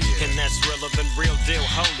 Yeah. And that's realer than real deal,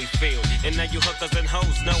 Holyfield. And now you hookers and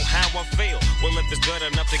hoes know how I feel. Well, if it's good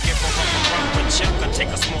enough to get for a proper check, I take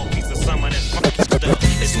a small piece of some of that funky stuff.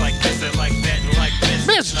 It's like this and like that and like this.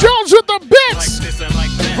 Miss Jones with the bits. Like this and like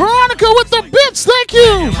that. Veronica with the bits. Thank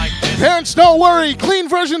you. Like Parents, don't worry. Clean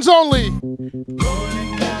versions only.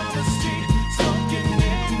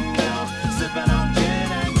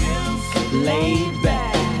 Laid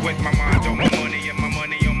back. With my mind on my money and my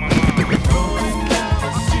money on my mind.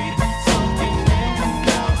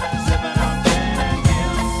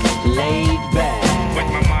 Laid back. With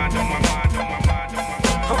my mind on my mind on my mind on my mind.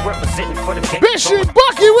 I'm representing for the game. Bishy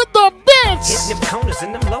Bucky with the bits. Hitting them corners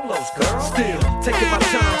and them lolos, girl. Still taking my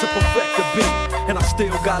time to perfect the beat, and I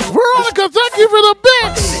still got Veronica, thank you for the bits.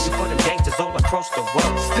 Representing for them gangsters all across the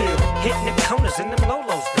world. Still hitting them corners and them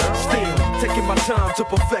lolos, girl. Still taking my time to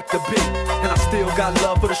perfect the beat, and I still got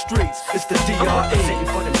love for the streets. It's the DRE. Representing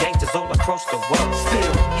for them gangsters all across the world.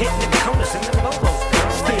 Still hitting them corners and them lolos, girl.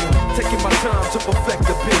 Still taking my time to perfect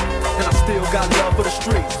the beat, and I still got love for the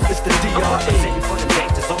streets. It's the DRE. Representing for them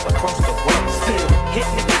gangsters all across the world. Still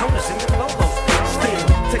hitting them corners and them lolos, girl. Still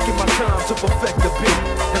taking my time to perfect the beat,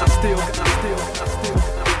 and I still.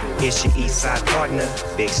 It's your Eastside partner,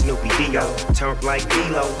 Big Snoopy Dio. Turned like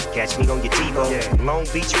D-Lo, catch me on your TiVo. Yeah. Long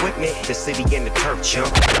Beach with me, the city in the turf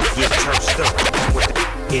chump. Get turf stuck with the.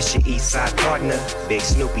 It's your Eastside partner, Big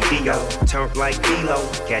Snoopy Dio. Turned like D-Lo,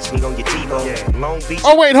 catch me on your TiVo. Yeah. Long Beach.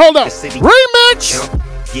 Oh wait, hold up. Remix. Chump.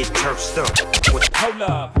 Get turf stuck. Hold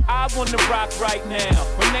up, I wanna rock right now.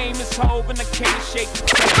 My name is Hov and I came to shake the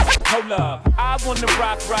town. Hold up, I wanna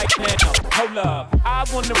rock right now. Hold up, I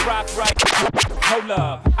wanna rock right now. Hold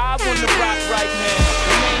up, I wanna rock right now.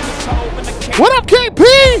 My name is Hov and I came. What up, KP?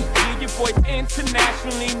 Yeah, your voice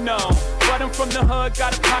internationally known. But I'm from the hood,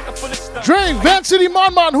 got a pocket full of stuff. Dre, Van City,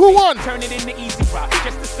 Mon, who won? Turn it into easy rock,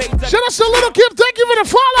 just to stay done. Shout out to Little Kim, thank you for the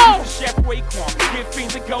follow. Chef Raekwon, give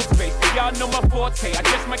fiends a ghost face. Y'all know my forte, I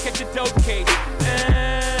just might catch a dope case.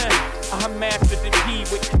 I'm mastered the P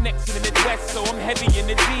with connection in the West, so I'm heavy in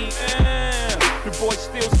the D. The boy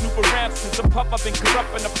still snoop around since a pup. I've been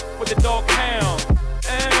corrupting up with the dog pound.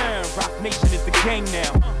 Rock Nation is the gang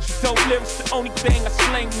now. She dope lyrics, the only thing I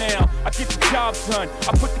slang now. I get the job done,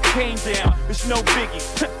 I put the cane down. It's no biggie,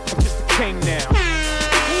 I'm just a king now.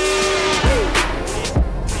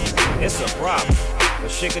 It's a problem,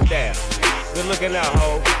 but shake it down. Good looking out,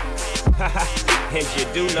 ho. And you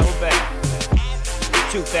do know that.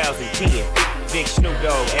 2010, Big Snoop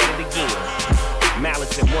Dogg at it again.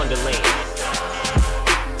 Malice in Wonderland.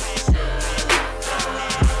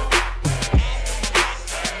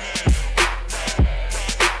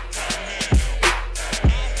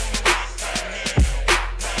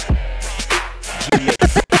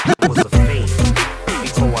 Was a fiend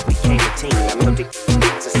before I became a teen. I moved it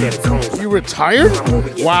instead of cones. You retired?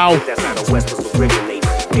 Wow. That's how the West was originated.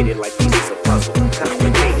 Fitted like pieces of puzzle.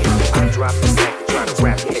 Complicated. I dropped the sack and try to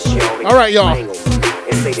rap it. All right, y'all.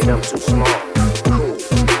 And say that I'm too small. Cool.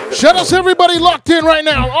 Shout out to everybody locked in right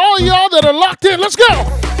now. All y'all that are locked in, let's go.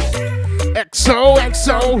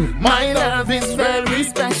 XOXO, my love is very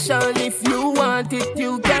special. If you want it,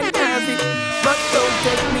 you can have it. But don't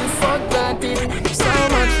take me for granted.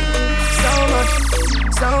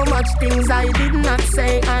 So much things I did not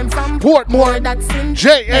say. I'm from Portmore, that's in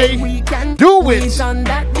J.A. We can do it.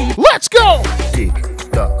 Let's go. Tick,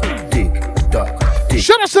 tock, tick, tock, tick.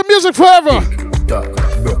 Shut us to music forever. Tick, tock,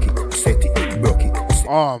 broke it, set it, broke it.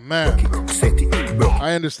 Oh man, set it, broke it.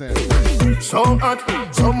 I understand. So hot,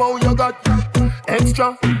 somehow you got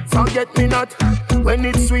extra. Forget me not when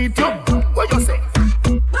it's sweet. You, what you say?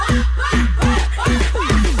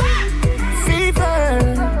 Fever.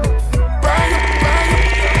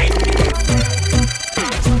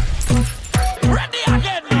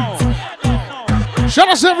 Shout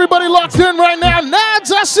out to everybody locked in right now.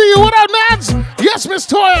 Nads, I see you. What up, Nads? Yes, Miss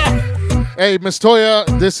Toya. Hey, Miss Toya,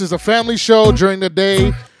 this is a family show during the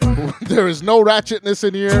day. There is no ratchetness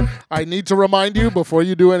in here. I need to remind you before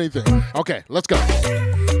you do anything. Okay, let's go.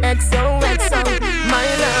 XOXO, my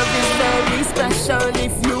love is very special.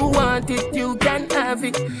 If you want it, you can have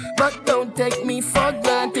it. But don't take me for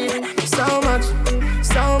granted.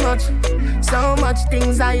 So much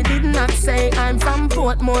things I did not say. I'm from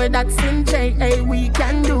Portmore, that's in J.A. We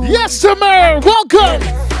can do. Yes, Tamara, welcome.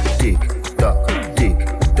 Tick, tock, tick,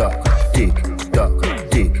 tock, tick, tock,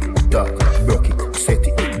 tick, tock, broke it, set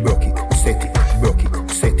it, broke it, set it, broke it,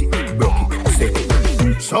 set it, broke it, set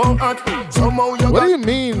it. So hot, somehow you. What do you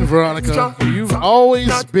mean, Veronica? You've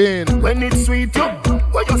always been. When it's sweet, you.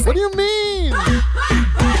 What do you mean?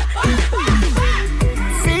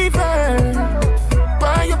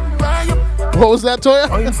 What was that, Toya?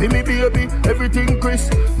 I'm see me baby, everything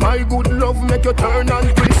crisp. My good love make you turn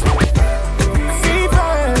and crisp.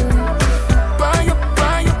 Fever, buy up.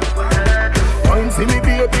 I'm see me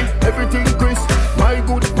baby, everything crisp. My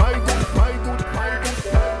good.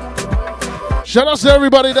 Shout out to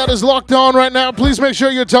everybody that is locked on right now. Please make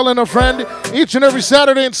sure you're telling a friend each and every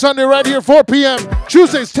Saturday and Sunday right here, 4 p.m.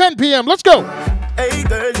 Tuesdays, 10 p.m. Let's go. Hey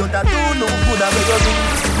girl, you that do look good at me.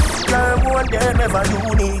 Girl, one them ever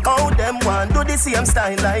unique. All them want do the same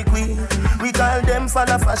style like we. We call them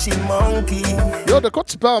follow fashion monkey. Yo, the cut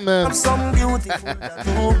spell, man. Some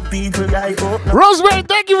beautiful people like Rosemary,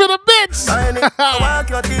 thank you for the bits. Walk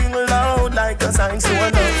your thing loud like a sign to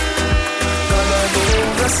enough.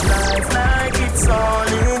 Coloring this life like it's all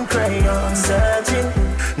in crayon. Searching,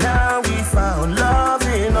 now we found love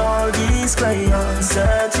in all these crayons.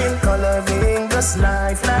 Searching, coloring this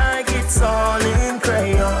life like it's all in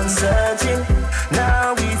crayon. Searching,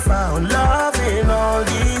 now we found love in all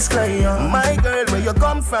these crayons. My girl, where you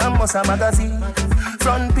come from, was a magazine.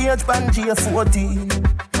 Front page, Pangea 14.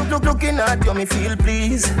 Looking at you, me feel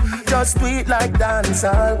please. Just tweet like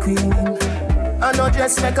dancehall queen. I know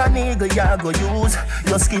just make a nigga ya go use.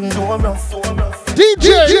 Your skin do rough.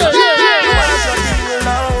 DJ!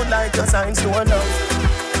 Like a sign to enough.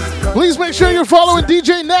 Please make sure you're following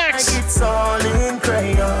DJ Nax. It's all in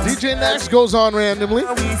crayons. DJ Nax goes on randomly,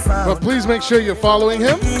 but please make sure you're following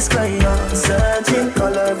him. Please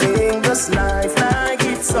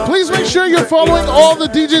make sure you're following all the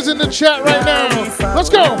DJs in the chat right now. Let's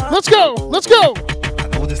go, let's go, let's go.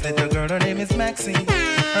 Oh, this little girl, her name is Maxine.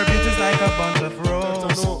 Her beauty's like a bunch of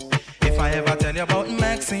roses. If I ever tell you about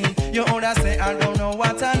Maxine, you older say I don't know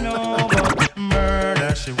what I know. But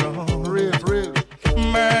murder she wrote.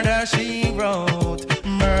 Murder she wrote.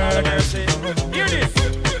 Murder she wrote. Hear this.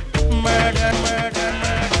 Murder.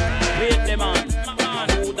 Wait them on.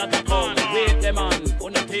 Who that a come? Wait them on. Who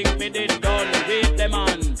no think me did done? Wait them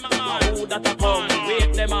on. Who that a come?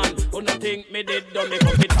 Wait them on. Who no think me did done? Me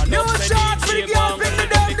come it on. New shots for the girl, bring the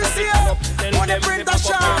them this year. When they print the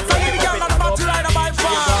shots, I give the girl on the battle rider by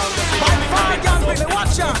far. By far, the girl bring the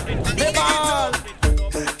watcher. The ball.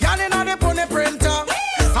 Girl in the pony printer.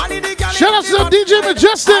 Shout out to DJ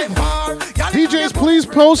Majestic. DJs, please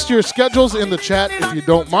post your schedules in the chat if you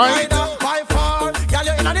don't mind.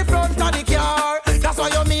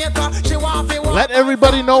 Let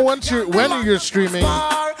everybody know when you're streaming,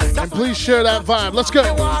 and please share that vibe. Let's go.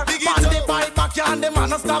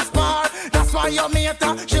 That's why your mate,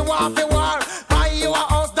 she want to war. Buy you a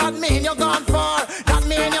house, that mean you're gone far. That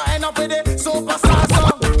mean you end up with a superstar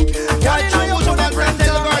song.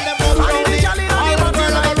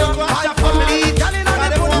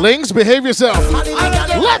 Lings, behave yourself.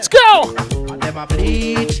 Let's go.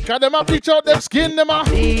 Got them a bleach out them skin, them a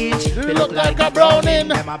bleach. They look like a browning.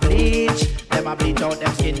 Them a bleach out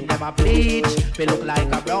them skin. Them a bleach. They look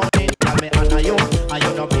like a browning. Tell me honor you, and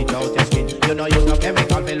you no bleach out your skin. You know you no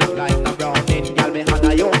chemical. They look like a browning. Tell me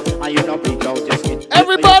honor you, and you no bleach out your skin.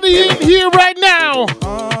 Everybody in here right now.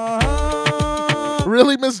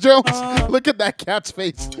 Really, Miss Jones? Look at that cat's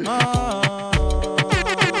face.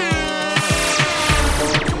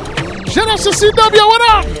 Shout out to CW, what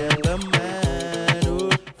up?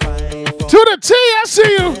 To the T, I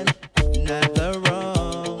see you.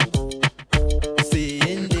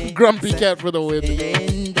 Grumpy cat for the win.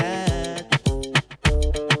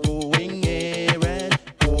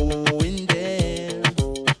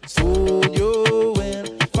 Soon you will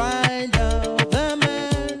find out the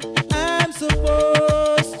man I'm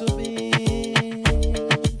supposed to be.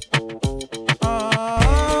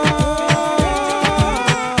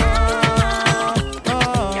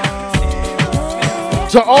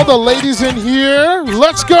 To all the ladies in here,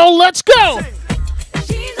 let's go, let's go.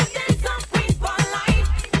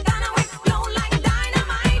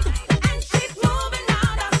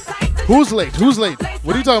 Who's late? Who's late?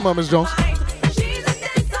 What are you talking about, Ms. Jones?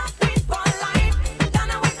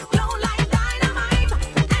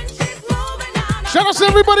 Shout out to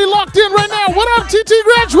everybody locked in right now. What up, TT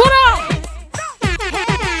Gretsch? What up?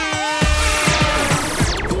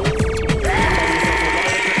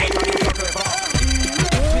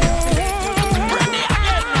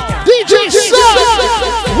 DJ Sun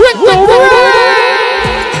with the raid.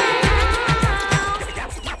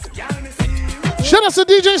 Shout out to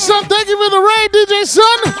DJ Sun. Thank you for the raid, DJ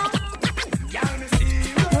Sun.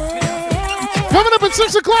 Coming up at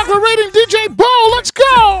 6 o'clock, we're raiding DJ Bo. Let's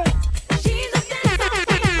go.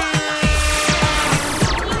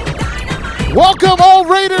 Welcome, all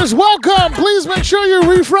raiders. Welcome. Please make sure you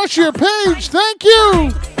refresh your page. Thank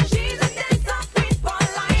you.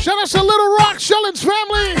 Shout out to Little Rock, Shellings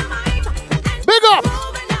family. Big up.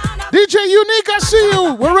 DJ Unique, I see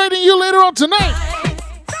you. We're rating you later on tonight.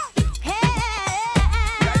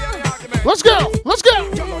 Let's go. Let's go.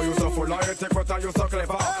 You know you so full of ethic, but you so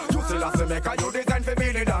clever. You still have to make a you design for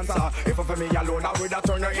me the dancer. If for me alone, I would have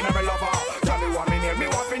turned you in a lover. Tell me what me near me,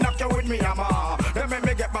 what me knock you with me hammer. Then make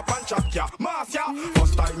me get my punch up, yeah. Mass, yeah.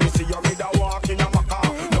 First time me see you, me da walk in a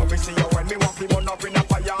maca. Now me see you when me walk me burn up in a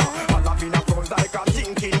fire. All up in a front like a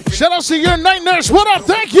thinking. Shout out to your night nurse. What up?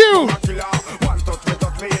 Thank you. One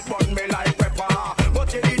touch me, it burn me like pepper.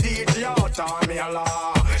 But you the DJ out on me a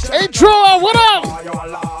la. Hey, Troa, what up?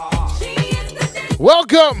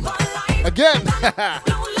 Welcome again.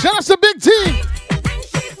 Shout out to Big T.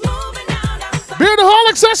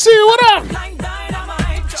 Beardaholics, I see you. What up?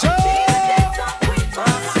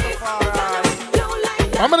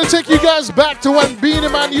 I'm going to take you guys back to when Beenie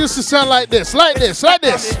Man used to sound like this. Like this, like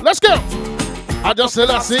this. Let's go. I just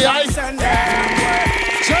said I see I.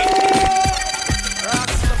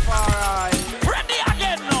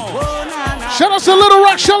 Shout out to Little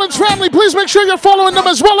Rock Challenge family. Please make sure you're following them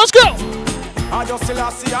as well. Let's go. Shout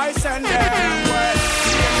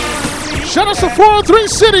out to 403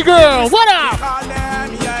 City Girl. What up?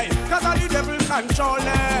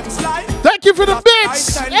 Thank you for the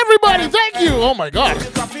bits. Everybody, thank you. Oh my God.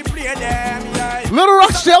 Little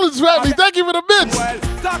Rock Challenge family, thank you for the bits.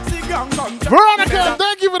 Veronica,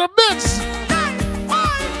 thank you for the bits.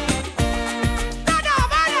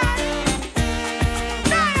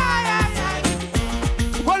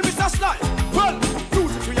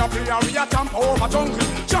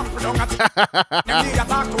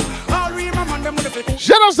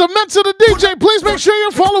 Shout out to Mensa the DJ. Please make sure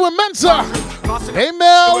you're following Mensa. Hey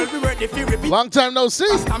Mel. Long time no see.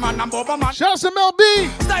 Shout out to Mel B.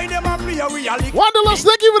 Wanderlust,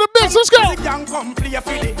 thank you for the bits. Let's go.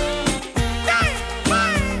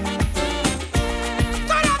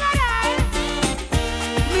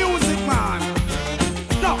 Music man.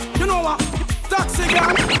 No, you know what? Taxi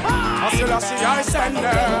gang.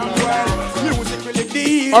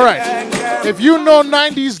 All right. If you know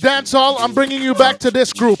 90s dancehall, I'm bringing you back to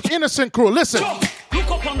this group, Innocent Crew. Listen. Look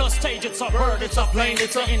up on the stage, it's a bird, it's a plane,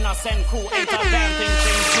 it's an innocent crew, ain't a damn thing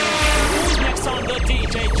changed. Who's next on the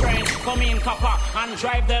DJ train? Come in, copper, and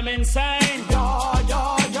drive them insane. Yeah,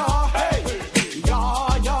 yeah, yeah, hey.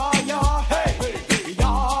 Yeah, yeah, yeah, hey.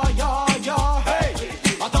 Yeah, yeah, yeah, hey.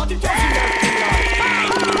 I thought it was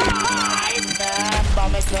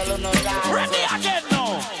ready again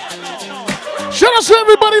now. Shout out to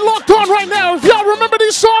everybody locked on right now. If y'all remember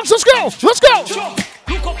these songs, let's go. Let's go.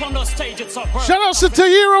 Look up on the stage, it's a bird. Shout out to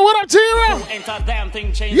Tahira. What up, Tahira? Ain't a damn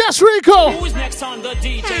thing changed. Yes, Rico. Who's next on the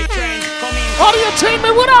DJ train? Come in.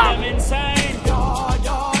 Audiotainment, what up?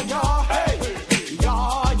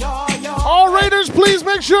 All Raiders, please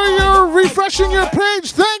make sure you're refreshing your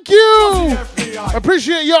page. Thank you.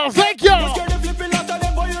 Appreciate y'all. Thank y'all.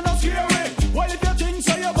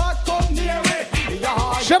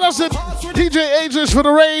 Shout out to DJ Ages for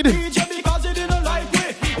the raid.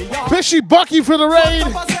 Fishy Bucky for the raid.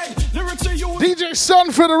 DJ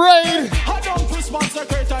Sun for the raid.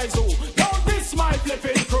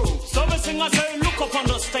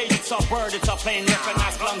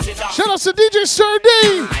 Shout out to DJ Sir D.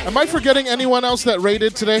 Am I forgetting anyone else that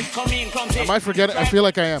raided today? Am I forgetting? I feel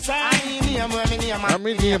like I am. I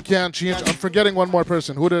mean, Liam can't change. I'm forgetting one more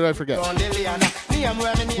person. Who did I forget?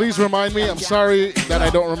 Please remind me. I'm sorry that I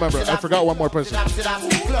don't remember. I forgot one more person.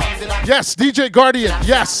 Yes, DJ Guardian.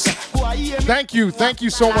 Yes. Thank you. Thank you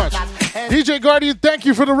so much. DJ Guardian, thank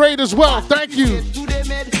you for the raid as well. Thank you.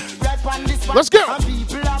 Let's go.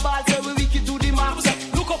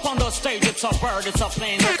 Look up on the stage, it's a bird, it's a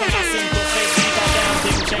plane. Look at my simple face, ain't a damn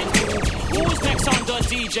thing changed. Who's next on the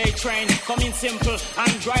DJ train? Come in simple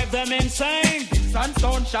and drive them insane.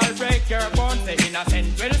 Sunstone shall break your bones. The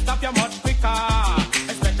innocent will stop you much quicker.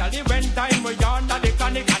 Especially when time we're under the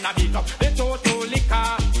chronic and I beat up the total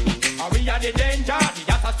liquor. Are we are the danger,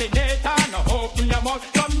 the assassinator? No hope in your mouth.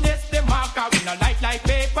 Come this the marker. We no light like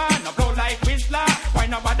paper, no blow like whistler. Why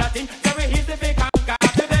no bother thing? So we hit the big anchor.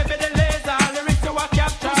 The baby the laser, lyrics to a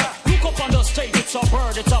capture. Look up on the stage, it's a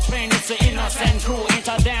bird, it's a plane, it's an innocent crew. Ain't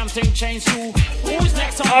a damn thing changed too. Who's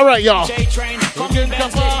next on all right, y'all. DJ train? Come in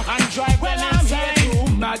and drive them insane.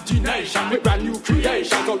 Imagination, with brand new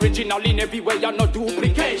creations, original in every way, and no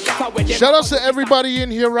duplication. Shout out to everybody in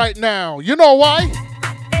here right now. You know why?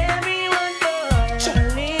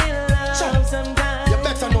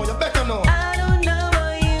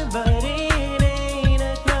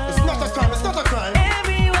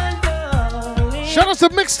 Shout out to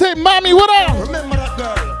Mixtape Mommy, what up? Remember that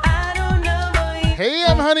girl? Hey,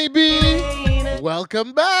 I'm Honeybee.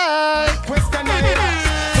 Welcome back. Question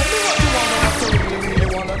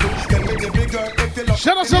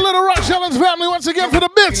Shout out to Little Rock Challenge family once again for the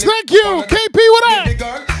bits. Thank you. KP, what up?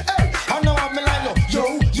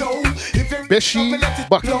 Bishy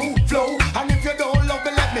Bucky.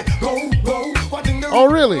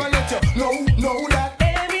 Oh, really?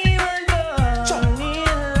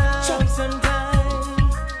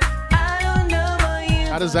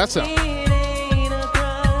 How does that sound?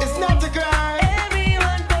 It's not to cry.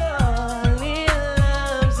 Everyone fall in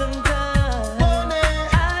love sometimes.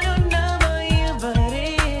 I don't know about you, but it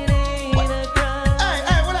ain't a crime.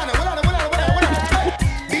 Hey, what on?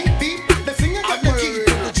 Beat, beat, the singer got the key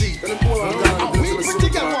to the G. We pretty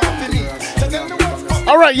girl want to me. So tell me what's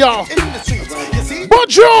All right, y'all. in the streets. You see?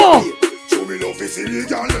 Bonjour. Show me love is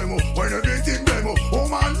illegal demo. When everything demo, oh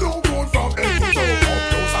man, no good from head to toe. Up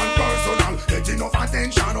close and personal, get enough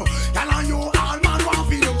attention. Can I you all man want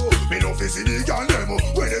to know? Me love is illegal demo.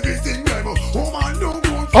 When everything demo, oh man, no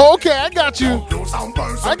good. Oh, okay, I got you.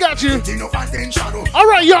 I got you. Get enough attention. All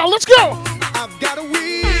right, y'all, let's go. I've got a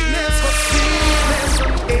weakness for sweetness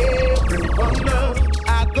from everyone.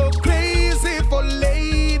 I go crazy for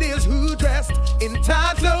ladies who dressed in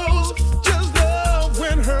tight clothes. Just love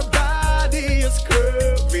when her body is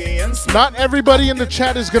curvy and smooth. Not everybody in the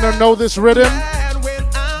chat is gonna know this rhythm.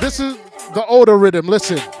 This is the older rhythm.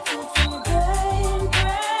 Listen.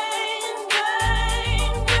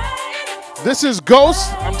 This is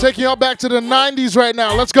Ghost. I'm taking y'all back to the 90s right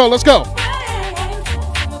now. Let's go, let's go.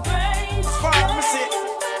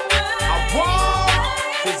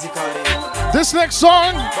 This next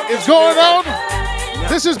song is going out.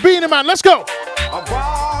 This is Beanie Man. Let's go.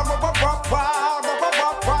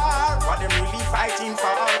 What them really fighting for?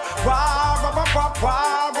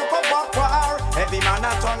 Every man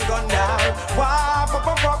a turn gun down.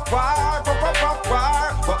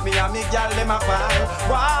 But me and me girl them a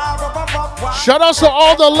fall. Shout outs to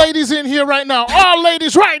all the ladies in here right now. All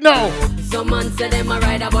ladies right now. Some man say them a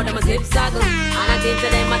ride but them a zip saggle. And I think say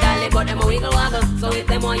them a dolly but them a wiggle waggle. So if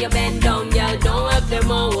them want you bend down, y'all don't have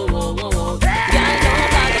them all. Whoa, whoa, whoa, whoa. Y'all don't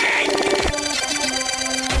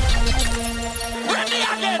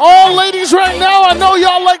All ladies right now, I know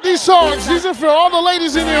y'all like these songs. These are for all the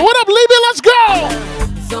ladies in here. What up, Libby? Let's go.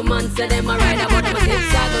 Some man say them a ride but them a zip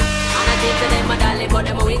saggle. And I think say them a dolly but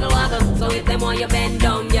them a wiggle waggle. So if them want you bend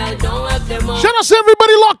down, y'all don't have them all. Shout out to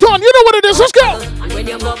everybody locked on. You know what it is. Let's go. And when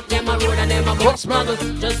you buck them a road and them a buck smuggle,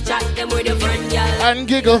 just chat them with your friend, y'all. And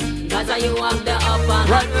giggle. Cause you have the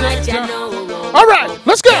upper right, you know. All right,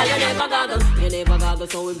 let's go. Girl, you never goggle,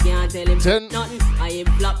 so we can't tell him nothing. I him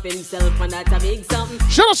flop himself and that's a big something.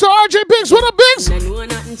 Shout out to RJ Biggs. What up, Biggs? I know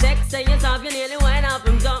nothing check, say yourself, you nearly went off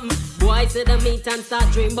from something. Boy, see the meat and start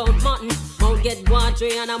dream about mutton. Won't get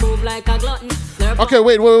watery and I move like a glutton. Okay,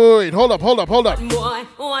 wait. Hold up. Boy,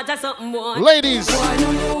 what a something, boy. Ladies. Boy,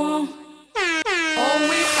 you know, all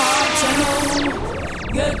we are, you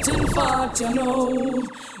know, getting fat, you know.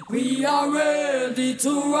 We are ready to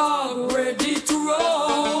rock, ready to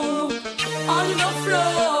roll on the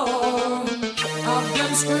floor. Have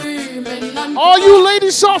them screaming and all you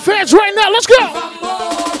ladies soft fans right now, let's go.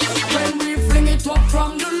 When we fling it up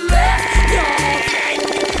from the left,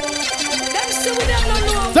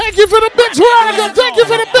 thank you for the bits, Veronica. Thank you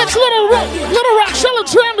for the bits, Little Rock Challenge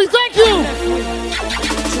family. Thank you.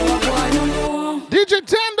 DJ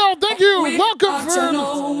Tando, thank you.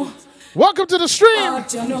 Welcome to the stream.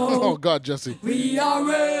 Oh God, Jesse. We are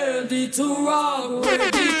ready to rock,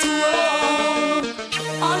 ready to roll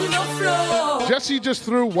on the floor. Jesse just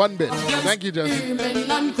threw one bit. Thank you, Jesse.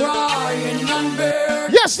 And crying and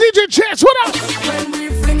begging. Yes, DJ Chance, what up? When we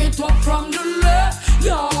fling it up from the left,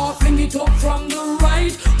 yeah, fling it up from the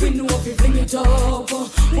right. We know if we fling it up,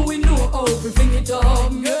 we know how we fling it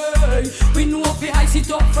up, yeah. We know if we ice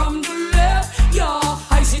it up from the left, yeah,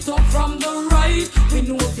 ice it up from the right. We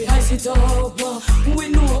know if we ice it up, we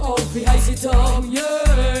know how we ice it up,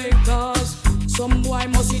 yeah. Cause some boy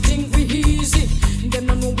must think we easy. Them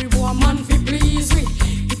don't know we want man fi please we.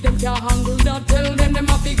 If them can't handle that, tell them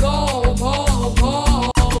have to go.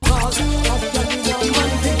 Cause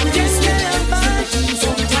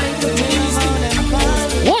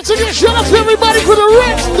once again, shout out to everybody for the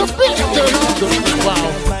rest, the bits,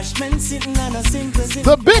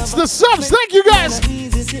 the bits, the subs. Thank you guys.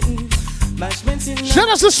 Shout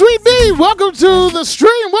out to Sweet B. Welcome to the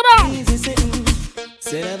stream. What up?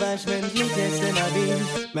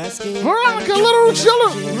 Veronica, Little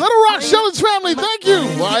Rock Challenge family, thank you.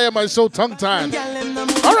 Why am I so tongue-tied?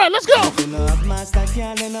 All right, let's go.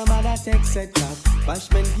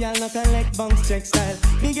 Bashment girl not collect bunks check style.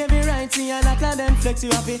 Me give you right, see a lot of them flex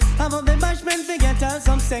you happy. Have up the bashment forget all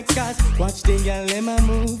some sex cars. Watch the girl them a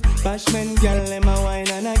move. Bashment girl them a wine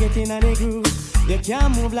and a get in a the groove. You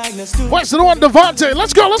can't move like no stool. Where's the one, Devontae?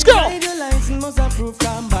 Let's go, let's go. Your license must approve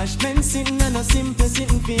bashment sitting and a simple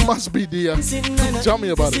sitting for Must be Dia. Tell me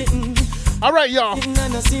about it. All right, y'all.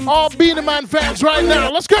 All Beanie Man fans right now.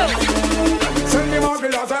 Let's go. Send the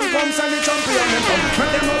Margulas and come send the champion and come. When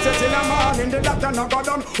them out set in a man in the doctor no go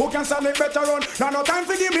done. Who can sell it better run? Now no time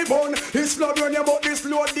to give me bone. This flood when you bought this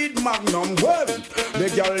loaded magnum. Well, the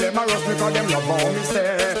girl them a rush because them love how me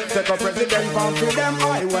stay. Take a president pound to them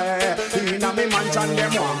highway. In a me mansion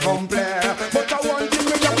them want come play. But I want thing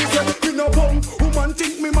me that me say me no bum. Woman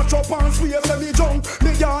think me match up and swear say me jump.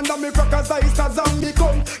 Me yonder me crackers ice as zombie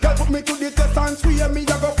come. Girl put me to the test and swear me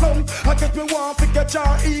a go plump. I get me want to get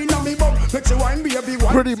your in a me bum. Make you wine baby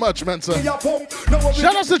wine. Pretty much, Mensa. Shout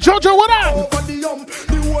out to Jojo, what up?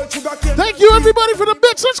 Thank you everybody for the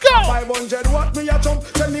bits, let's go. 500 watt me a jump.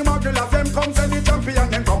 Send the Margulas them come, send the champion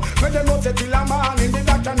them come. When them know say till a man in the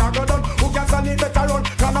doctor no go done. Who can sell it better run?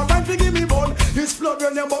 Got no time to give me bone. This flood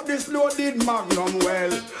when you bought this loaded magnum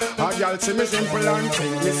well. A girl see me simple and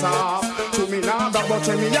think me soft. To me now that but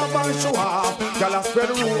me a band show off. Girl a spread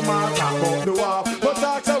rumor talk about the war. But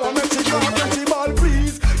talk say what make she can't get the ball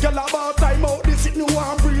please. Girl about time out this it no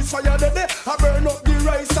one breeze. Fire the day I burn up the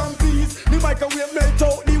rice and peas. The microwave melt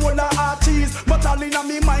out the whole of our cheese. But all in a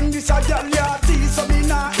me mind this a girl ya tease. So me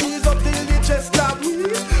nah ease up till the chest that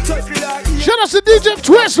wheeze. Shout out to DJ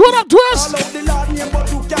Twist, what up Twist?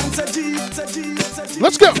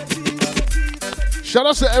 Let's go. Shout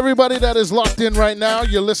out to everybody that is locked in right now.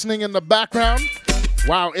 You're listening in the background.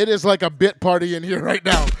 Wow, it is like a bit party in here right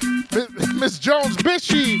now. Miss Jones,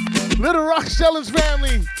 Bishy, Little Rock Shellens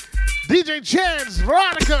family, DJ Chance,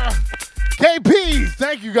 Veronica, KP.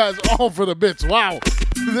 Thank you guys all for the bits. Wow,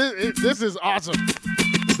 this is awesome.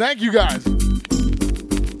 Thank you guys.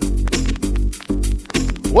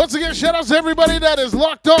 Once again, shout out to everybody that is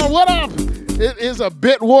locked on. What up? It is a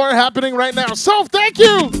bit war happening right now. So thank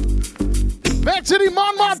you. Back City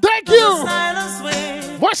Monmouth, thank you.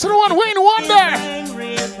 What's the one, Wayne Wonder?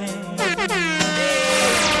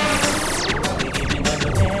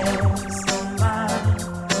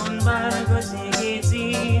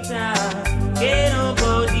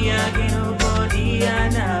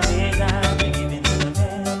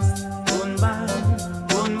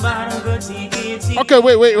 Okay,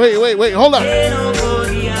 wait, hold up.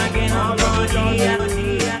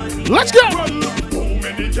 Let's go.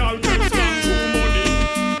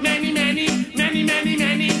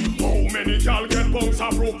 Y'all get bounce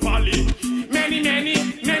up rope valley. Many.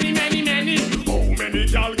 How many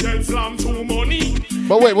y'all get slam to money?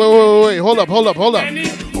 But wait, hold up.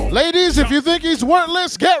 Ladies, if you think he's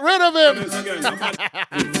worthless, get rid of him.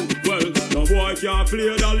 Well, no boy can't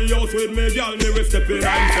play dolly house with me, y'all me will step in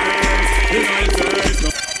and face.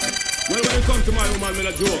 Well, when it comes to my woman, I'm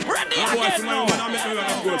a joke.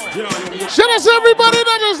 Shout out to everybody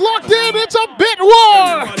that is locked in. It's a bit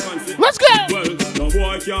war. Let's go. Well, no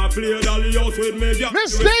boy can't play dolly house with me.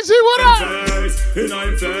 Miss Stacy, what up? In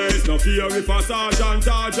my face, no fear if a sergeant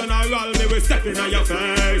or general, me will step in your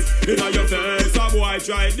face. In your face, a boy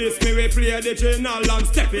try this, me will play the channel and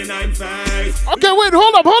step in my face. Okay, wait,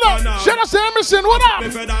 hold up. Shout out to Emerson, what up?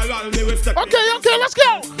 Okay, let's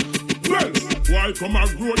go. Well, why come a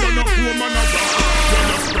road and a home and a bar? When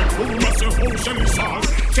you spread rumors, your whole Shelly salt.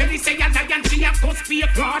 Shelly say a lion, she a cuss be a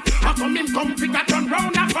clot. I come in, come pick a turn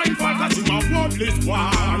round and find fault. Cause you a worthless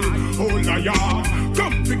one, oh liar.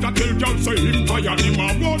 Come pick a tell John say him tired. Him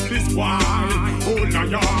a worthless one, oh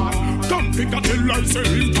liar. Come pick a tell I say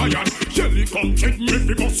him tired. Shelly come check me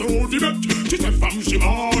because so the bet. She said fam she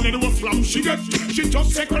born and what flam she get. She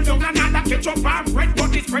just circle down another ketchup and bread.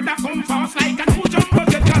 But this bread a come fast like a two jumbo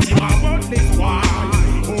jet. Cause you a worthless one,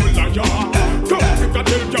 oh liar. Come pick a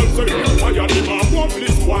tell John say him tired. Him a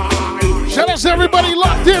worthless one. Shout out to everybody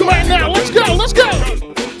locked in right now. Let's go.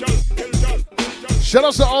 Shout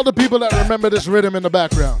out to all the people that remember this rhythm in the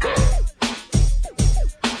background.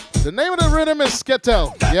 The name of the rhythm is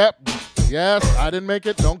Skettel. Yep. Yes, I didn't make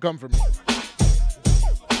it. Don't come for me.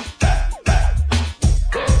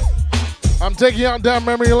 I'm taking you out down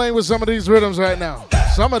memory lane with some of these rhythms right now.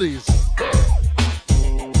 Some of these.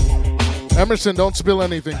 Emerson, don't spill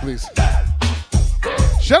anything, please.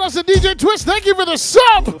 Shout out to DJ Twist. Thank you for the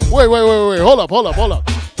sub. Wait. Hold up.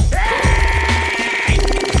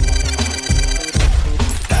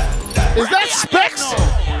 Is that Specs?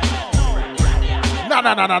 No.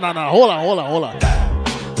 Hold on.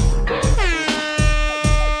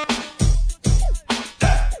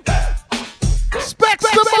 Specs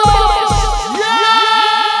the boss! Yeah!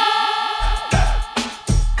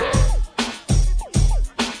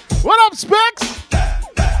 What up, Specs?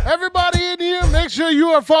 Everybody in here, make sure you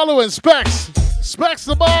are following Specs. Specs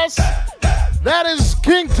the boss. That is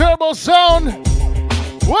King Turbo Sound.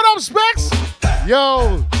 What up, Specs?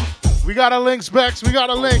 Yo, we got a link, Specs. We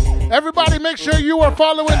got a link. Everybody make sure you are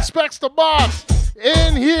following Specs the Boss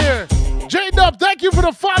in here. J-Dub, thank you for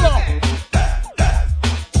the follow.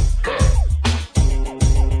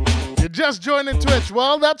 You're just joining Twitch.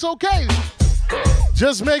 Well, that's okay.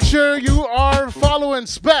 Just make sure you are following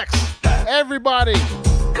Specs. Everybody,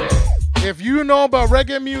 if you know about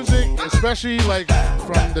reggae music, especially like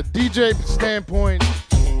from the DJ standpoint,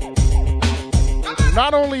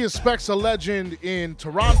 not only is Specs a legend in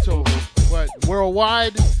Toronto, but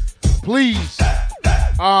worldwide, please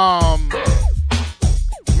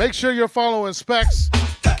make sure you're following Specs,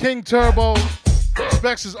 King Turbo.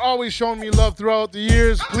 Specs has always shown me love throughout the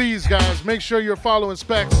years. Please, guys, make sure you're following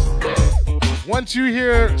Specs. Once you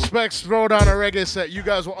hear Specs throw down a reggae set, you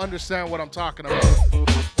guys will understand what I'm talking about.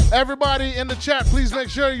 Everybody in the chat, please make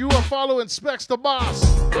sure you are following Specs the Boss.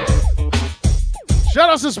 Shout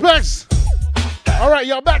out to Specs. All right,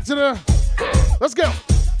 y'all, back to the... Let's go.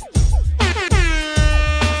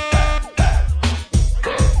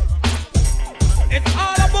 It's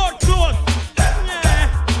all about clothes.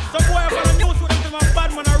 Yeah. Some boy up on the news with them to my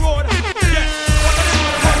bad man a road.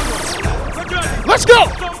 Yeah. Let's go.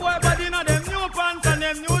 Some boy body in them new pants and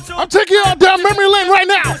them new shoes. I'm taking you out down memory lane right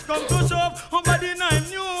now.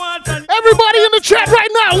 Everybody in the chat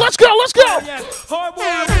right now. Let's go. Let's go.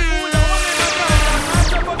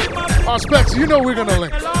 Oh, Specs, you know we're going to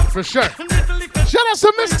link. For sure. Shout out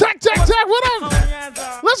to Miss Tac Tac Tac. What up?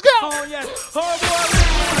 Let's go.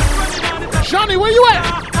 Shawnee, where you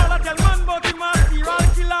at?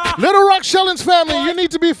 Little Rock Shellings family, you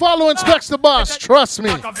need to be following Specs the Boss. Trust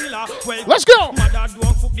me. Let's go.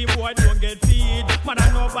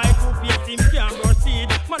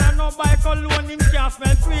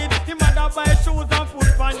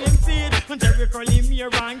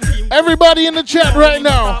 Everybody in the chat right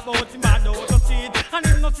now.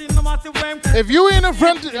 If you ain't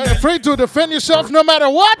afraid to defend yourself no matter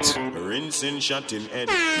what,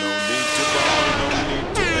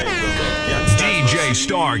 DJ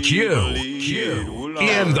Star Q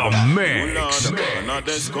in the mix.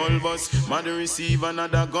 Another skull bus, mother receive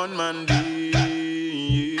another gunman.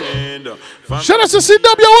 Shout out to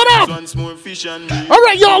CW, what up? All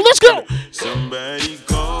right, y'all, let's go. Somebody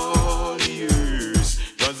call yours,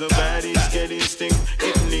 cause the body's getting stink,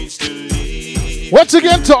 it needs to leave. Once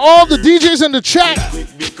again, to all the DJs in the chat,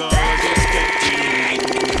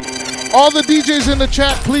 all the DJs in the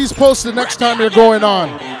chat, please post the next time you're going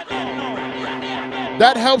on.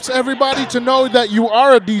 That helps everybody to know that you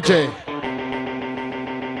are a DJ.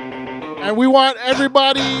 And we want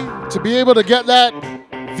everybody to be able to get that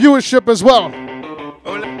viewership as well.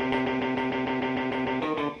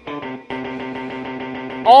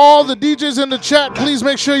 All the DJs in the chat, please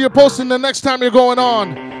make sure you're posting the next time you're going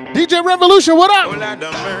on. DJ Revolution, what up?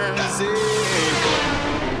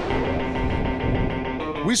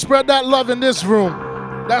 We spread that love in this room.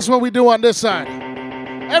 That's what we do on this side.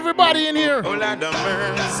 Everybody in here.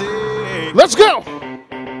 Let's go.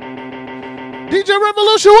 DJ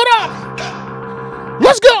Revolution, what up?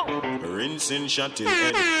 Let's go. Rinsing, shutting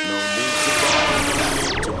head. No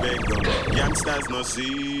need to beg them. Youngsters no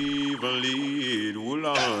see even lead.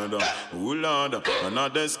 Oh Lord.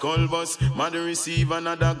 Another skull bus. Mother receive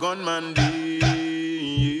another gunman.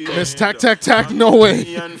 Miss Tac Tac Tac, no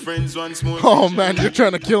way. Oh man, you're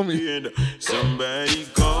trying to kill me. Somebody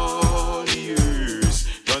call yours,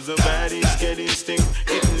 cause the body's getting stink.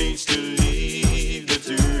 It needs to leave the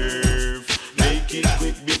turf. Make it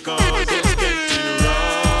quick because it's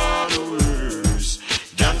getting worse.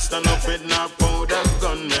 Can't stand up with no powder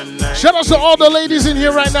gun and shout out to all the ladies in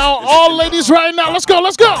here right now. All ladies right now. Let's go,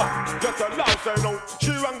 let's go.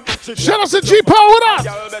 Shout out to G-Power, what up?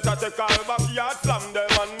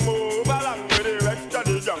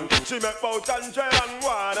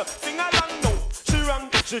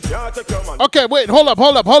 Okay, wait, hold up.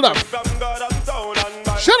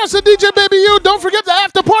 Shout out to DJ Baby U. Don't forget the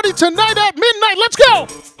after party tonight at midnight. Let's go.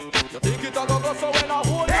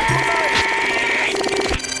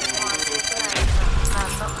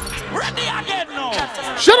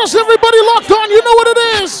 Shout out to everybody locked on. You know what it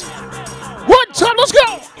is. One time, let's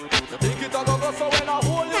go. You think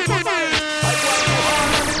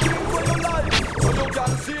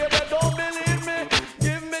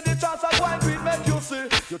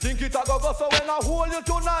it a go so when I hold you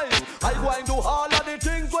tonight, I go and do all of the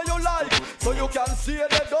things where you like, so you can see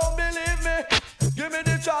they don't believe me. Give me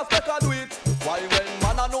the chance, let I do it. Why when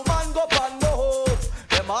man and no man go pan no hope,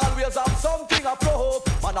 them always have something a pro.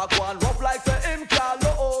 Man a go and rough like say him can't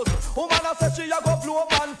lose. Woman a say she a go blow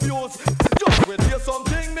man fuse. Just wait till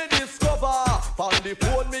something me discover. On the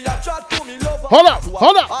phone, me a chat to me lover. Hold up,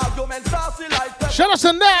 hold up. Argument saucy like pepper. Shout out to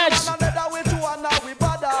Nads. Another way to and now we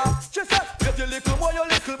bother. She said, get your little boy, your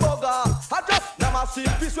little bugger. I just never see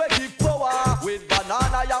peace where keep power. With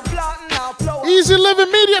banana, I'm planting and flower. Easy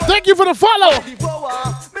Living Media, thank you for the follow. Me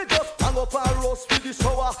just hang up and roast with the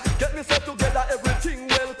shower. Get me set together, everything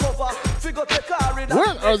well cover. Figure take car in.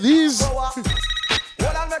 Where are these? Well,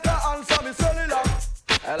 I'll make her answer me cellular.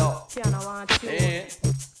 Hello. Hey.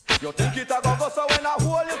 You think it a go so when I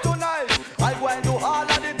hold you tonight? I go and do all of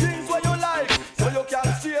the things where you like. So you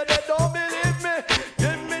can see they don't believe me.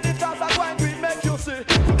 Give me the chance I go and do it, make you see. You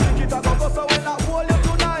think it a go so when I hold you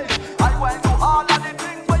tonight? I go and do all of the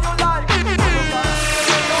things where you like. So you can see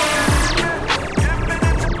they don't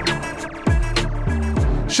believe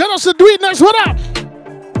me. Shout out to Dweetness, what up?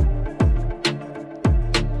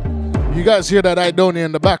 You guys hear that Idonia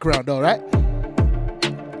in the background though, right?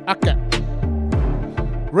 Okay.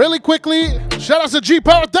 Really quickly, shout out to G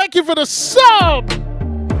Power. Thank you for the sub.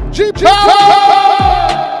 G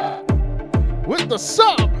Power with the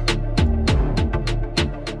sub.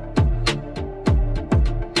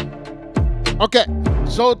 Okay,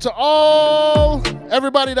 so to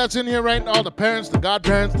everybody that's in here right now, the parents, the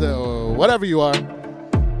godparents, the whatever you are,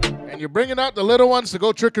 and you're bringing out the little ones to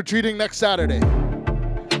go trick-or-treating next Saturday.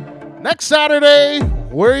 Next Saturday,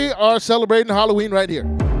 we are celebrating Halloween right here.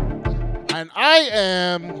 And I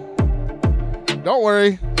am, don't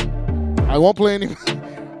worry, I won't play any.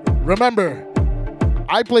 Remember,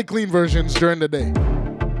 I play clean versions during the day.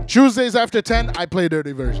 Tuesdays after 10, I play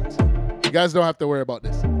dirty versions. You guys don't have to worry about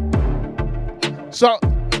this. So,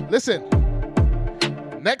 listen,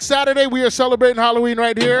 next Saturday, we are celebrating Halloween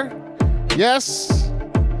right here. Yes,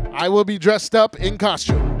 I will be dressed up in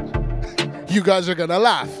costume. You guys are gonna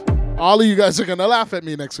laugh. All of you guys are gonna laugh at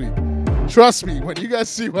me next week. Trust me, when you guys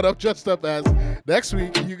see what I'm dressed up as next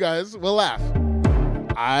week, you guys will laugh.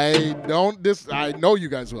 I know you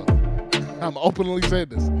guys will. I'm openly saying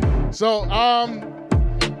this. So,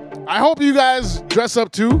 I hope you guys dress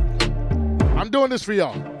up too. I'm doing this for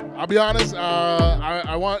y'all. I'll be honest.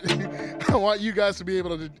 I want I want you guys to be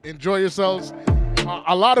able to enjoy yourselves.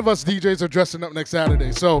 A lot of us DJs are dressing up next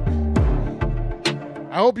Saturday, so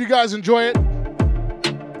I hope you guys enjoy it.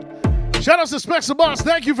 Shout out to Specs the Boss.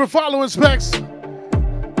 Thank you for following Specs.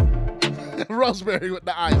 Rosemary with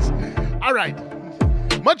the eyes. All right.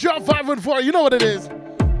 Montreal 514. You know what it is.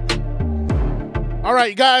 All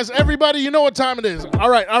right, guys. Everybody, you know what time it is.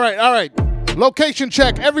 All right. Location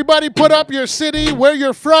check. Everybody put up your city, where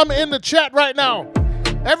you're from in the chat right now.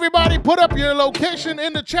 Everybody put up your location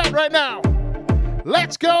in the chat right now.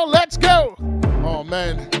 Let's go. Oh,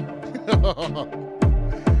 man.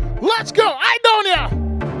 Let's go. Idonia.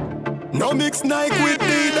 No mix Nike with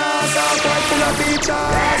Adidas, all quite full of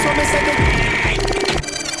features. So me say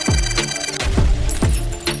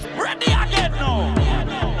Ready again now.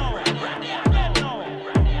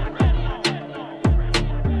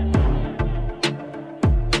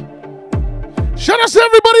 Shout out to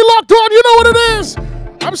everybody locked on. You know what it is.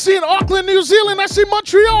 I'm seeing Auckland, New Zealand. I see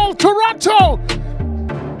Montreal, Toronto.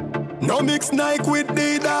 no mix Nike with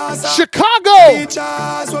Adidas. Chicago.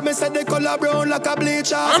 Features. When me say they color brown like a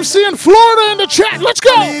bleacher. I'm seeing Florida in the chat. Let's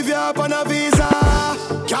go. Leave you up on a visa.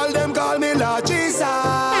 Call them, call me Lord Jesus.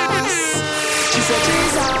 She said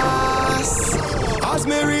Jesus. As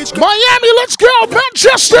me reach Miami, let's go.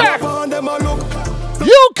 Manchester.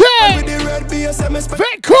 UK.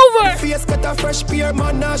 Vancouver.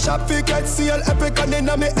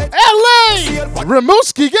 LA.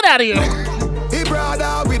 Rimouski, get out of here.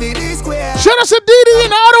 Shout out to Didi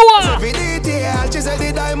in Ottawa.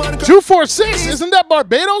 246. Isn't that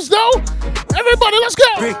Barbados though? Everybody, let's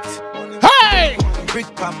go. Hey.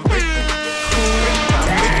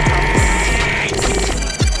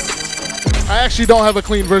 I actually don't have a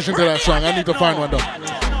clean version to that song. I need to find one though.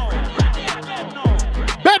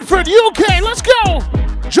 Bedford, UK, let's go.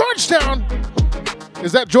 Georgetown.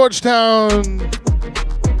 Is that Georgetown,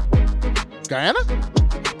 Guyana?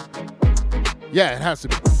 Yeah, it has to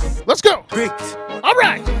be. Let's go. All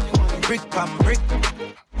right.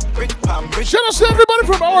 Shout out to everybody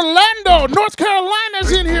from Orlando, North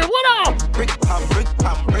Carolina's in here. What up?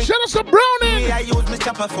 Shout out to Browning.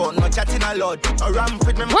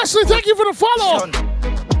 Wesley, thank you for the follow.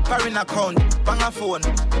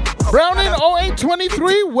 Browning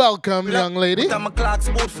 0823, welcome, young lady.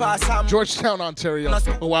 Georgetown, Ontario.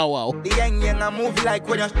 Wow.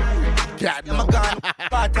 God, no.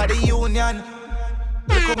 Part of the union.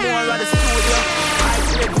 Look more at the studio. I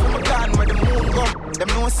fled from a gun where the moon go. Them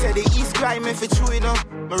no say the East crime if it's true, you know.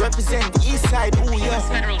 Me represent the East side, ooh, yeah. The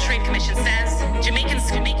Federal Trade Commission says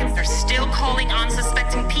Jamaicans are still calling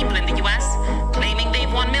unsuspecting people in the U.S.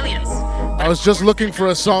 was just looking for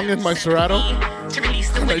a song in my Serato.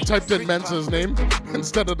 And I typed in Mensa's name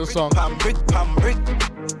instead of the song. Brick, pam, brick.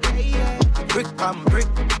 Brick, pam, brick.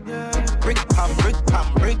 Brick, pam, brick,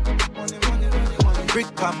 pam, brick.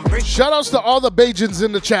 Brick, pam, brick. Shout outs to all the Bajans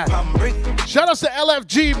in the chat. Shout outs to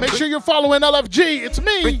LFG. Make sure you're following LFG. It's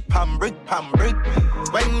me. Brick, pam, brick, pam, brick.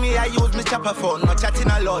 When me, I use my chopper phone, no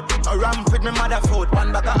chatting a lot. I ramp with my mother phone,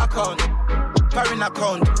 one bag of account. Foreign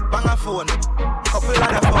account, bang a phone, couple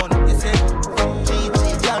other phone. You say,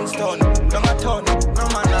 GG, Johnstone, long a ton. No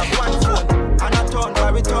man have one phone, and a ton by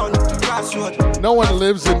return to Crossroad. No one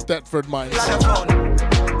lives in Thetford Mines.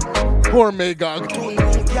 Poor Magog.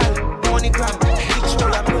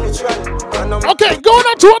 Okay, going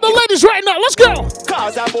on to all the ladies right now. Let's go.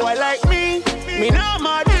 Cause a boy like me not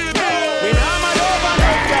mad. Me not mad over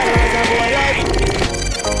no girl. A boy like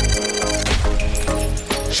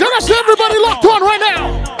shout out to everybody locked on right now.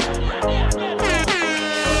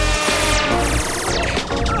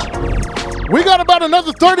 We got about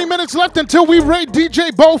another 30 minutes left until we raid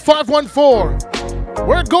DJ Bo 514.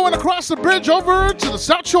 We're going across the bridge over to the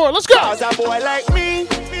South Shore. Let's go. Cause a boy like me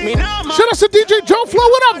not mad. Shout out to DJ Joe Flow.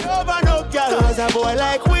 What up? Over no girl. Cause a boy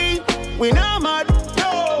like we not mad.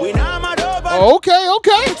 We not mad over.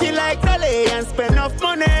 Okay. She like Calais and spend enough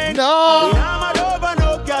money. No. We not mad over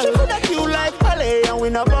no girl. She coulda cute like Calais and we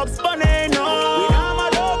no box money. No. We not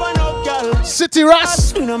mad over no girl. City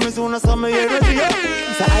Ross. You know me soon as some energy up.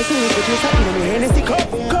 So I see it you something in the Hennessy cup.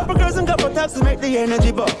 Couple girls and couple taps to make the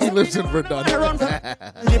energy bump. He lives in Verdun.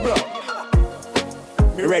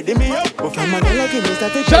 Ready me up. Shout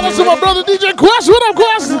out to my brother DJ Quest. What up,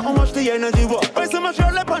 Quest? How much the energy was? Why so much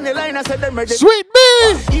roll up on the line? I said them ready. Sweet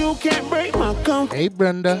me. You can't break my count. Hey,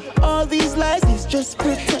 Brenda. All these lies is just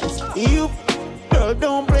pretense. You girl,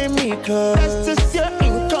 don't blame me, cause that's just your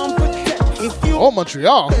incompetence. If you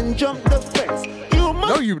Montreal. Then jump the fence. You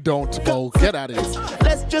must no, you don't, Bo. Get out of here.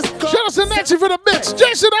 Let's just go. Shout out to Nancy for the bits.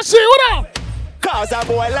 Jason, I see you. What up? Cause a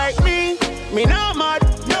boy like me not mad.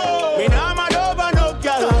 No. Me not mad over no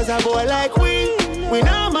girl. Cause a boy like we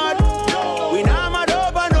not mad. No. We not mad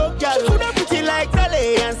over no girl. She coulda pretty like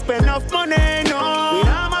Calais and spend enough money. No. We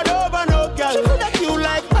not mad over no girl. She coulda cute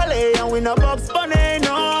like Calais and we no box money.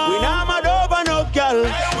 No. We not mad over no girl.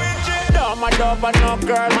 Mad over no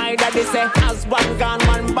girl. My daddy say as one gone,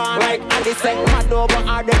 one born. Like Addy say mad over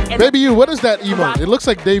all them. Baby, you, what is that emo? It looks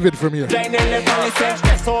like David from here.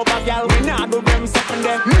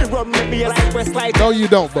 No, you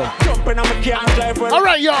don't, bro. All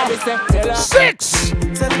right, y'all. 6.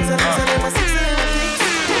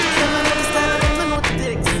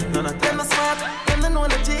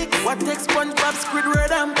 What takes SpongeBob,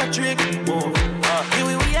 Squidward, and Patrick? Here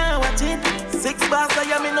we are watching 6 bars, I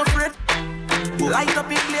am in a fret. Light up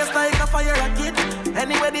in place like a fire rocket.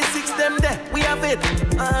 Anywhere the 6 them there, we have it.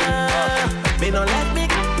 Me no let me.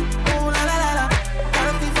 Ooh la la la la.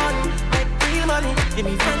 Gotta be fun, make real money. Give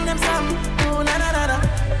me friend them some. Ooh la la la la.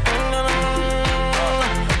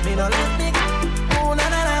 Me no let me. Ooh la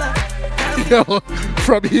la la la. Yo,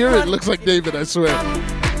 from here it looks like David, I swear.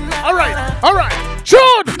 All right.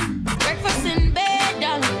 Jude! Breakfast in bed,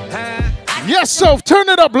 darling. Yes, so turn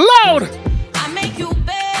it up loud. I make you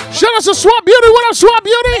bed. Shout out to Swap Beauty. What up, Swap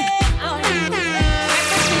Beauty?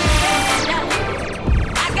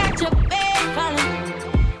 I got your bed calling.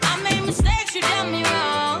 I made mistakes, you done me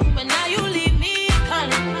wrong, but now you leave me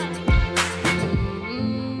calling.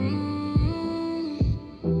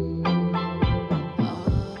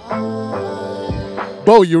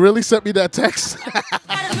 Bo, you really sent me that text?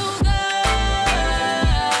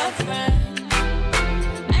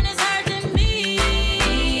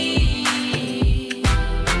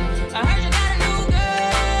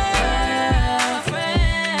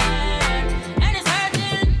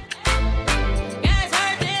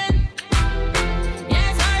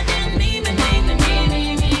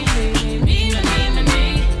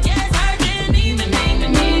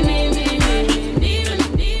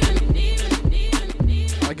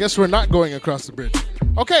 Guess we're not going across the bridge.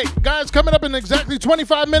 Okay, guys, coming up in exactly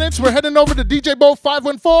 25 minutes, we're heading over to DJ Bo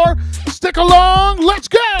 514. Stick along, let's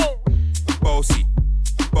go! Bossy,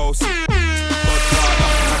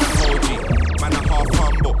 man a half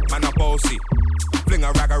humble, man a bossy. Fling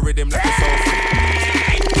a rag a rhythm like a saucy.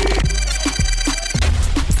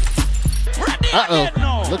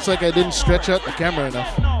 Uh-oh, looks like I didn't stretch out the camera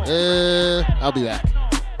enough. I'll be back.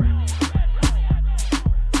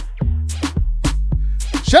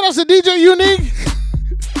 Shout out to DJ Unique,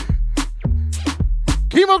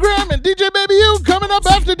 Chemogram, and DJ Baby U coming up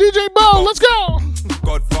after DJ Bo. Let's go.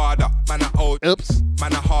 Godfather, man a old. Oops.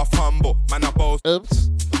 Man a half humble, man a boss. Oops.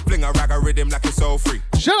 Fling a rag a rhythm like it's so free.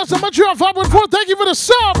 Shout out to Montreal 514. Thank you for the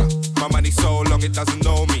sub. My money so long it doesn't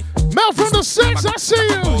know me. Mel from the 6, I see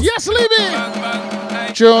you. Yes, Libby.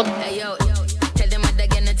 June. Hey, yo, tell them what they're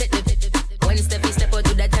gonna take the when Steffi step out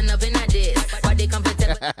to that turn up in a this. Body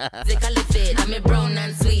comfortable, they call it fit. I'm a brown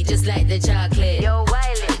and sweet, just like the chocolate. Yo,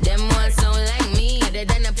 Wiley. Them ones sound like me. They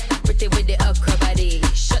done a pretty with the upper body.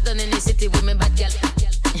 Shut down in the city with me bad girl.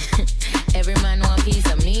 Every man want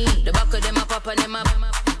piece of me. The back of them up, up and them up.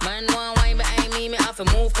 Man want wine behind me have to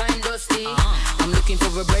move kind dusty. I'm looking for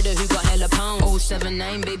a brother who got hella pounds.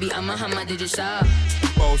 079, baby, I'm a hammer, did you shop?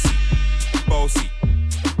 Bossy, bossy,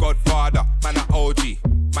 Godfather, man a OG,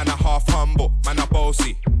 man a half humble, man a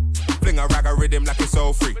bossy. Fling a rag a rhythm like it's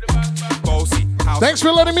all free. Bossy, thanks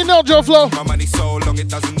for letting me know, Joe Flo. My money so long it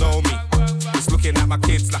doesn't know me. It's looking at my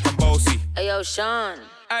kids like I'm bossy. Hey yo, Sean.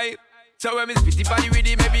 Hey, so when me spitty body with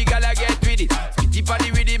it, maybe gala get with it. Spitty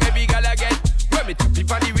body with it, maybe gala get. When me tappy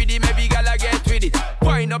body with it, maybe gala get with it.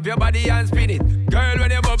 Wind up your body and spin it. Girl,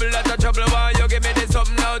 when you bubble out of trouble, why you give me this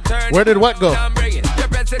something now turn. Where did what go?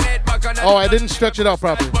 Oh, I didn't stretch it out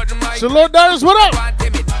properly. So Lord Darius, what up?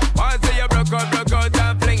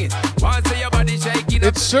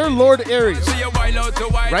 It's Sir Lord Aries,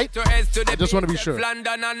 right? I just want to be sure.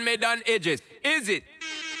 Is it?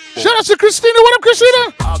 Shout out to Christina. What up,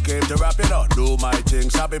 Christina? I came to rap it up, do my thing.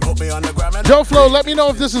 Sabi put me on the gram and Joe Flo, let me know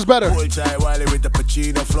if this is better. Full tie Wiley with the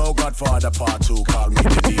Pacino flow. Godfather part 2, call me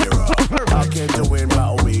the hero. I came to win,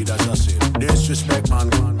 battle me, that's a sin. Disrespect, man.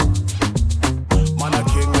 Man a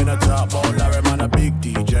king in a top, oh Larry, man a big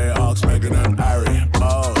DJ, Hawks, Megan and Harry.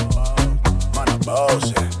 Oh, man a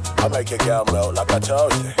bossy. I make your girl melt like a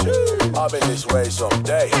toasty. I've been this way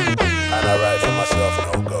someday, and I write for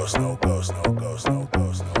myself. No ghost, no ghost, no ghost, no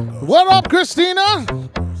ghost, no ghost. What up, Christina?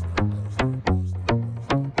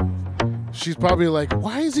 She's probably like,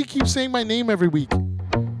 why does he keep saying my name every week?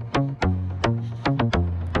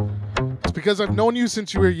 It's because I've known you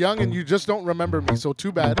since you were young and you just don't remember me, so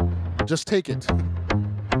too bad. Just take it.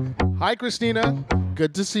 Hi, Christina.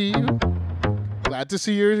 Good to see you. Glad to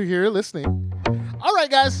see you're here listening. All right,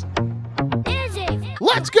 guys.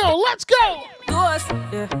 Let's go. Let's go.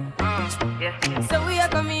 So we are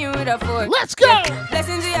coming here with a force. Let's go.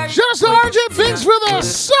 Yeah. Shout out to RJ Thanks for the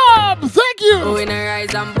sub. Thank you. Oh, we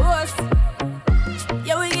rise and boast.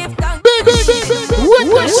 Yeah, we give thanks. Big with the sub.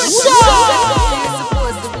 We're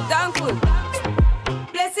supposed to be thankful.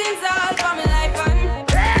 Blessings all for my life and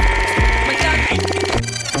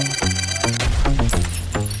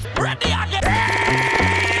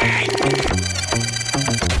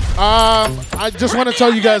I just want to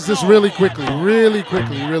tell you guys this really quickly.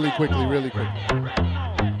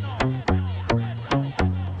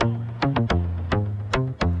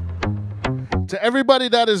 To everybody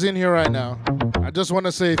that is in here right now, I just want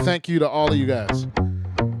to say thank you to all of you guys.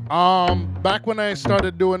 Back when I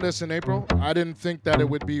started doing this in April, I didn't think that it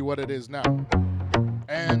would be what it is now.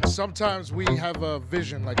 And sometimes we have a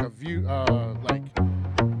vision, like a view,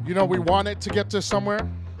 we want it to get to somewhere.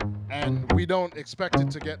 And we don't expect it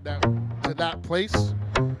to get to that place.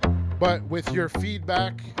 But with your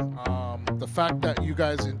feedback, the fact that you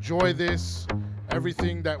guys enjoy this,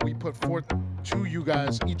 everything that we put forth to you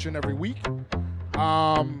guys each and every week,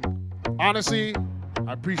 honestly,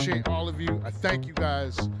 I appreciate all of you. I thank you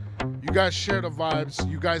guys. You guys share the vibes.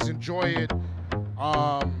 You guys enjoy it.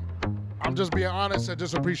 I'm just being honest. I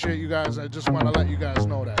just appreciate you guys. I just want to let you guys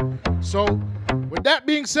know that. So, with that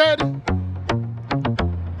being said,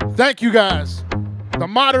 thank you guys, the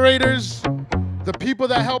moderators, the people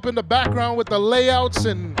that help in the background with the layouts,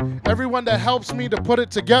 and everyone that helps me to put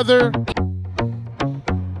it together.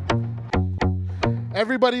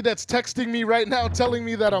 Everybody that's texting me right now telling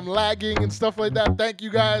me that I'm lagging and stuff like that. Thank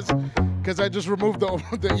you guys, because I just removed the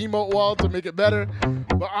emote wall to make it better.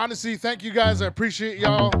 But honestly, thank you guys. I appreciate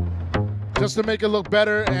y'all just to make it look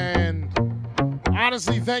better. And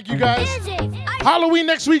honestly, thank you guys. Halloween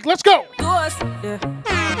next week. Let's go.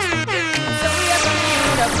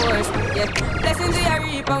 Blessings we are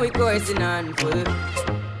reap and we coursing on full.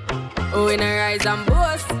 Oh, we not rise and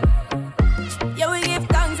boast. Yeah, we give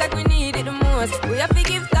thanks like we need it the most. We have to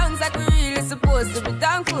give thanks like we really supposed to be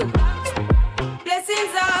thankful.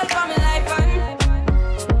 Blessings all for my life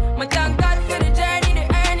and my thank God for the journey, the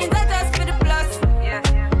earnings, not just for the plus.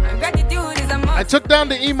 And gratitude is a must. I took down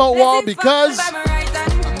the emote wall because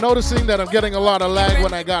I'm noticing that I'm getting a lot of lag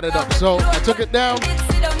when I got it up. So I took it down.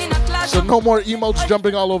 So no more emotes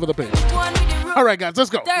jumping all over the page. All right, guys, let's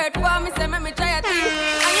go. Third form, me say me try a thing.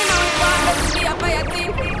 And you know it's one to be a fire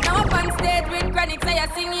thing. Now up on stage with chronic, say I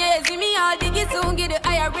sing, yeah. See me all diggy soon, get the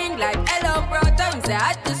higher ring like hello, bro. Time say I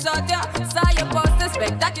had to shot ya. Saw your poster,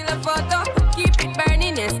 spectacular photo. Keep it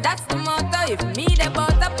burning, yes, that's the motto. If me the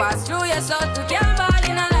butter pass through your soul to can't ball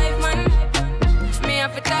in a life, man.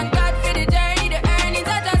 have to thank God for the journey, the earnings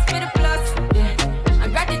are just for the plus. Yeah,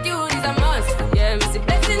 and gratitude is a must. Yeah, me see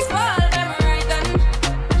blessings fall, them right on.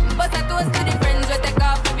 But I toast to the friends we take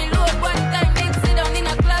off every load. One time they sit down in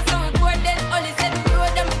a class and we pour them only set the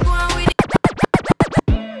road them go on with it.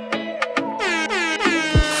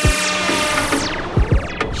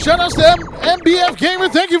 Shout outs to MBF Gamer.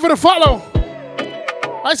 Thank you for the follow.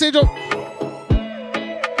 Hi, Sejal.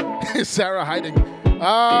 Is Sarah hiding?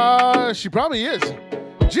 She probably is.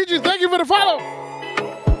 Gigi, thank you for the follow.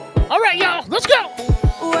 All right, y'all, let's go.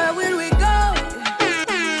 Where will we go?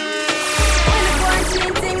 When the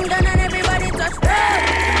quarantine thing done and everybody touch road.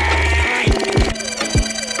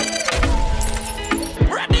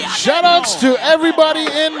 Shout outs to everybody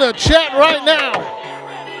in the chat right now.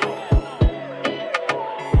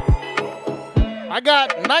 I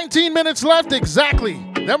got 19 minutes left exactly.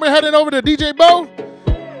 Then we're heading over to DJ Bo,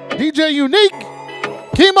 DJ Unique,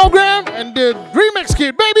 Chemogram, and the Remix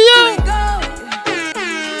Kid, baby. When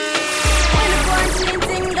the quarantine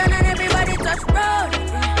thing done and everybody touch road.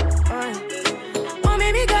 Oh,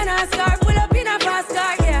 maybe gonna start, pull up in a fast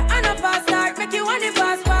car, yeah. And a fast start, make you want the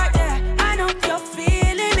fast part, yeah. I know you're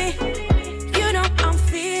feeling me, you know I'm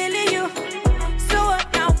feeling you. So what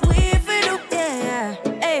now we for do, yeah.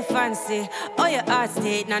 Hey, fancy, oh your heart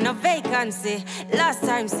state, now no vacancy. Last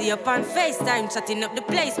time see you on FaceTime, chatting up the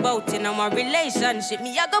place, bout in our relationship.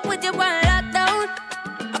 Me, I go put you on lockdown.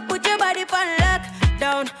 I put your body on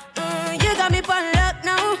lockdown. You got me on lock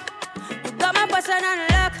now. You got my person on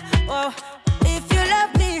lock. Oh, if you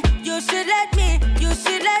love me, you should let me. You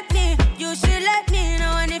should let me. You should let me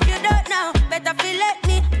know. And if you don't know, better feel let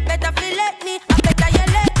me. Better feel let me. I better you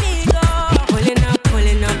let me go. Pulling up,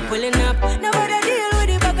 pulling up, pulling up. Nobody deal with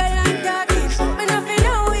the buckle and talking. Me nothing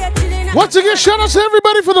know we are chilling. Once again, shout out to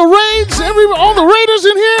everybody for the raids. All the raiders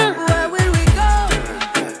in here. Where will we go?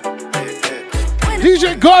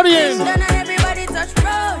 DJ Guardian,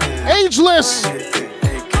 Ageless,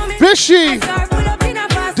 Fishy,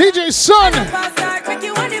 DJ Sun.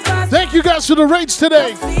 Thank you guys for the raids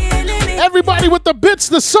today. Everybody with the bits,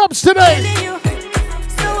 the subs today.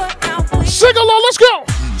 Sing along, let's go.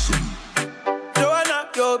 Joanna,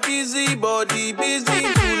 your busy body, busy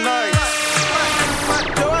tonight.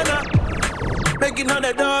 Joanna, making all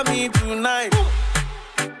the dummy tonight.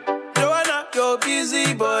 Joanna, your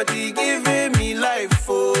busy body giving me life,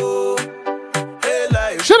 oh, hey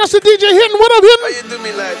life. Shout out to DJ Hinton, what up, Hinton? Why you do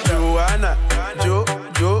me like Joanna, Joanna?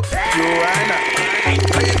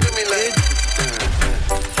 Why you do me like?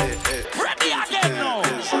 Ready again now.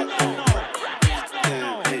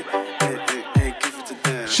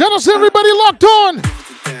 Shout out to everybody locked on.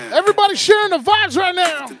 Everybody sharing the vibes right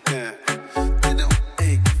now.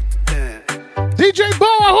 DJ Bo,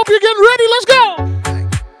 I hope you're getting ready. Let's go.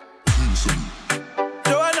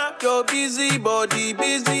 Joanna, your busy body,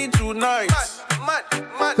 busy tonight.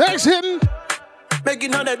 Thanks, Hinton.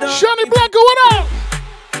 Making all the Shawnee Blanco, what up?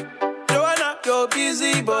 Joanna, your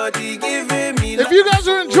busy body giving me. If you guys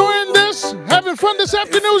are enjoying this, having fun this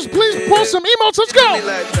afternoon, please post some emotes. Let's go.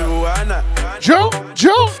 Like Joanna,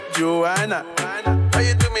 Joanna. How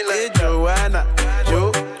you do me like Joanna,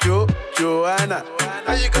 Joanna?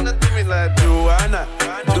 How you gonna do me like Joanna,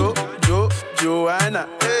 Joanna?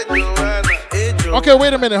 Hey Joanna, hey Joanna. Okay,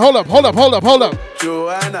 wait a minute. Hold up.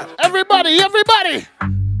 Joanna. Everybody.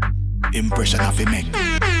 Impression of a make.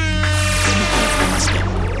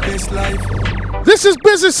 This life. This is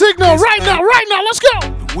Busy Signal right now. Let's go.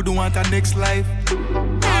 Wouldn't want a next life.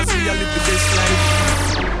 I'll see you live the best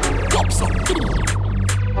life. Cups up.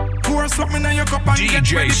 Pour something in your cup and get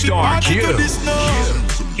DJ ready to Star party Q to this now.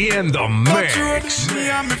 in the mix. Me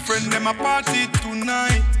and my friend them a party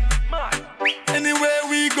tonight. Anywhere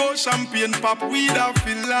we go, champagne pop, weed I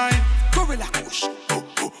feel like Gorilla Kush.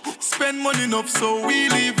 Spend money enough so we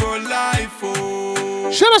live our life.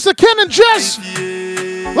 Oh. Shout out to Ken and Jess.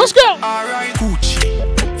 Yeah. Let's go. Alright. Gucci,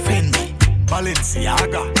 Fendi,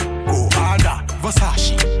 Balenciaga, go harder.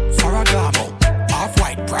 Versace, Ferragamo,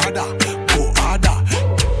 Half-White Prada, go harder.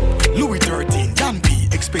 Louis 13, Jan B,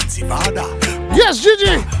 expensive harder. Yes,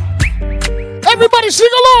 Gigi. Everybody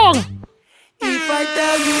sing along. If I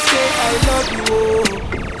tell you, say I love you, oh.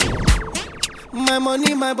 My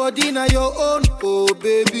money, my body, now your own, oh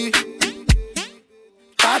baby.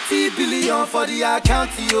 30 billion for the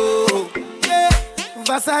account, yo. Yeah,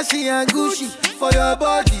 Versace and Gucci for your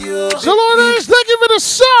body, oh. Saloners, thank you for the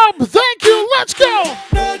sub. Thank you. Let's go.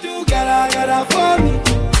 No do, gotta for me.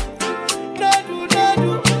 No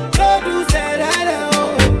do, say that,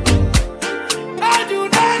 oh. No do,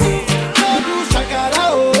 shakara,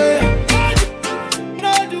 oh.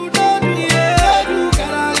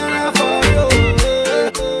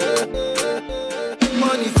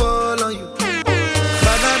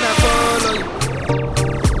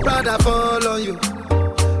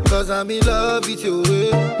 it your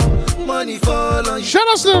way. Money fall on you. Shout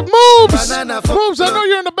out to Moves. Banana Moves, I know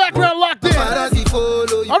you're in the background locked in. Paparazzi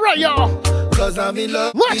follow you. All right, y'all. Cause I'm in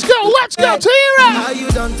love. Let's go. Tira. Are you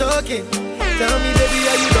done talking? Tell me, baby,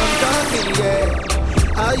 are you done talking? Yeah.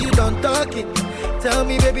 Are you done talking? Tell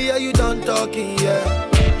me, baby, are you done talking? Yeah.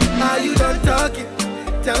 Are you done talking?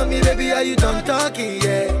 Tell me, baby, are you done talking?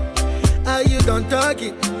 Yeah. Are you done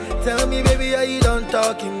talking? Tell me, baby, are you done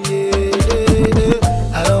talking? Yeah.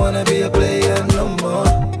 I don't wanna be a player no more.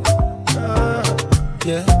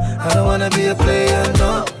 Yeah. I don't wanna be a player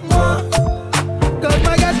no more. Cause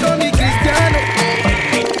my guys call me Cristiano.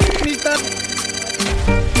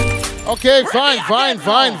 Okay, fine.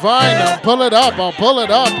 I'll pull it up.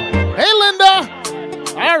 Hey, Linda.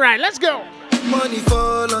 All right, let's go. Money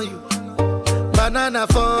fall on you. Banana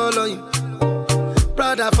fall on you.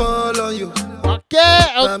 Prada fall on you. Okay,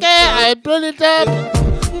 I pull it up.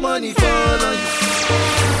 Money fall on you.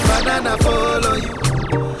 Banana fall on you.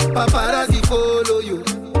 Paparazzi follow you.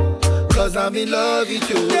 Cause I'm in love with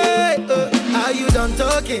you. Yeah, are you done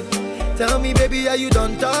talking? Tell me, baby, are you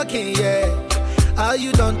done talking? Yeah. Are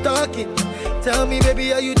you done talking? Tell me,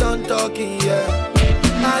 baby, are you done talking? Yeah.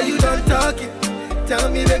 Are you done talking? Tell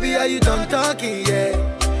me, baby, are you done talking? Yeah.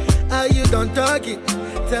 Are you done talking?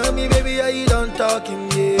 Tell me, baby, are you done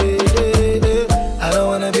talking? Yeah. I don't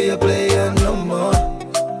wanna be a player no more.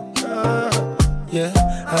 Yeah.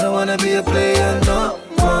 I don't wanna be a player no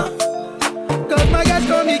more. Cause my guys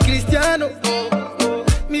call me Cristiano,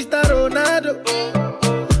 Mr. Ronaldo,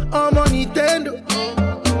 I'm on Nintendo.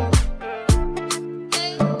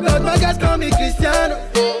 Cause my guys call me Cristiano,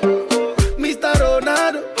 Mr.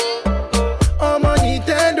 Ronaldo, I'm on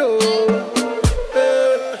Nintendo.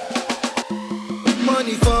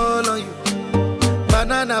 Money fall on you,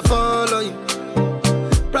 banana fall on you,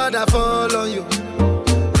 Prada fall on you.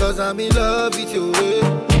 Cause I'm in love with you.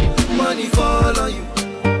 Money fall on you,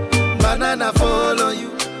 banana fall on you,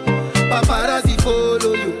 paparazzi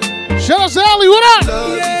follow you. Shout out to Ali, what up?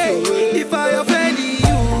 Yeah. If I offend you,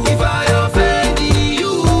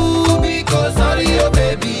 because sorry, oh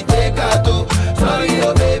baby, take a toe. Sorry,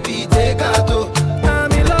 oh baby, take a toe.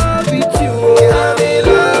 I'm in love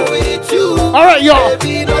with you. All right, y'all.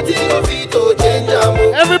 Baby, nothing of it to change.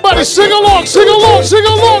 Everybody sing along.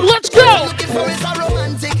 Let's go. Looking for is a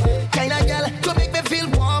romantic kind of girl to make me feel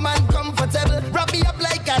warm and comfortable. Wrap me up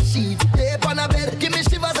like a sheet, tape on a bed, give me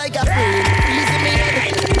shivers like a spray. Easy me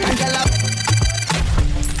head, and girl up.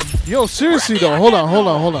 Yo, seriously though, hold on.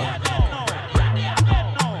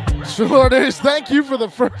 Shorters, thank you for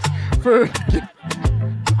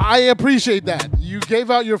I appreciate that. You gave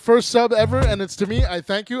out your first sub ever, and it's to me. I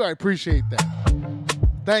thank you. I appreciate that.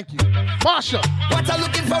 Thank you. Masha. What I'm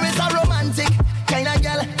looking for is a romantic kind of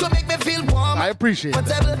girl to make me feel warm. I appreciate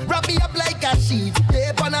that. Wrap me up like a sheet,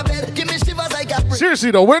 tape on a bed, give me shivers like a brick.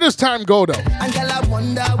 Seriously though, where does time go though? And girl, I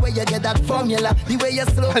wonder where you get that formula, the way you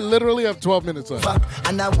slow. I literally have 12 minutes left.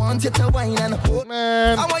 And I want you to whine and hold.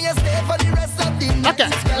 Man. I want you to stay for the rest of the night. Okay,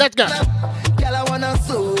 let's go. Girl, I wanna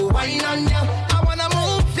slow whine on you. I wanna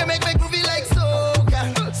move, you make me groovy like so.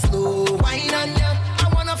 Girl, slow whine on you. I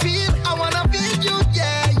wanna feel you,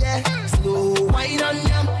 yeah. Slow whine on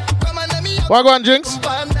you. Come on, let me up. Wagwan Jinx.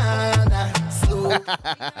 Banana, slow whine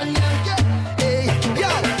on you. Hey, yo,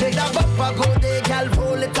 take that bumper, go there, girl.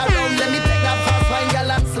 Roll it around, let me take that fast wine,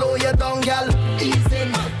 girl, and slow you down, girl. Ease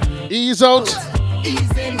in. Ease out.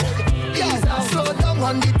 Ease in. Ease out. Slow down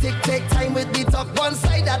on the tick, take time with the talk. One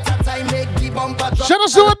side at a time, make the bumper drop. Shout out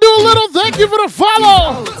to a do little. Thank you for the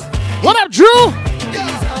follow. What up, Drew?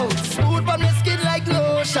 Smooth from the skin like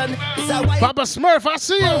lotion. Papa Smurf, I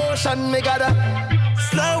see you. Lotion, me gotta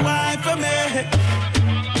slow wine for me.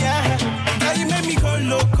 Yeah, now you make me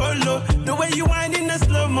colo. The way you whine in the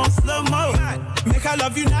slow mo. Make I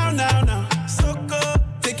love you now. So good,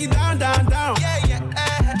 take it down. Yeah.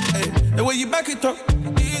 Hey, the way you back it up,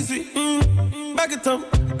 easy. Back it up,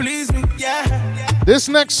 please me. Yeah. This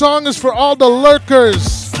next song is for all the lurkers.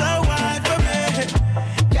 Slow wine for me.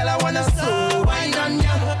 Girl, I wanna slow wine on you.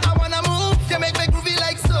 I wanna move, you make me groovy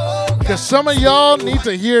like so. Because some of y'all need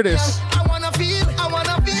to hear this. I wanna feel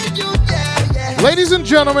you, yeah. Ladies and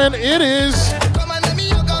gentlemen, it is. Come on, let me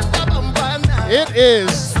hook up the bumper now. It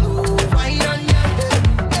is.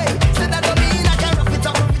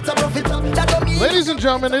 Ladies and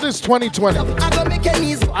gentlemen, it is 2020.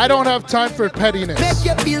 I don't have time for pettiness.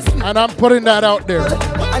 And I'm putting that out there.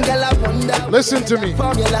 Listen to me.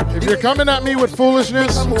 If you're coming at me with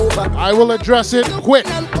foolishness, I will address it quick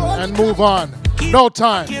and move on. No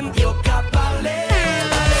time.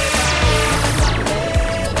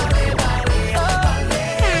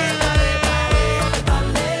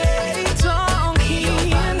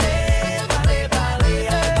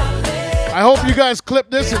 I hope you guys clip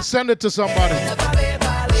this and send it to somebody.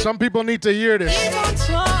 Some people need to hear this.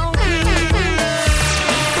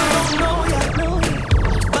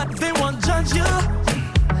 But they won't judge you.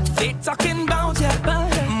 They talking about you.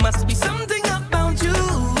 Must be something about you.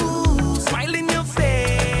 Smile in your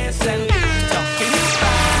face and talking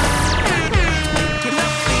back. Making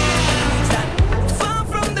up things that far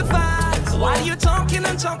from the facts. Why you talking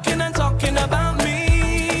and talking and talking about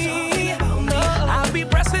me? I'll be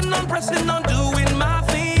pressing on, doing my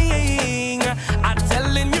thing. I'm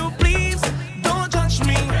telling you, please don't judge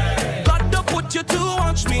me. God don't put you to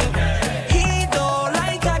watch me. He don't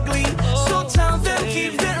like ugly, so tell them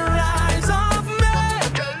keep their eyes off me.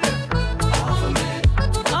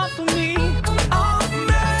 Off of me, off of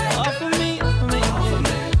me, off me, off of me, off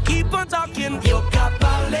me. Keep on talking, yo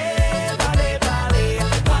capale, vale, vale,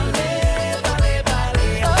 vale, vale,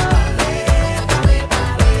 vale,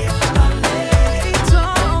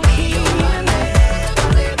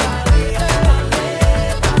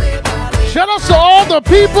 Shout out to all the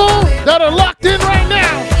people that are locked in right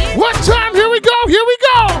now. One time, here we go, here we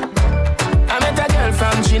go. I met a girl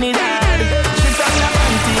from Trinidad. She from the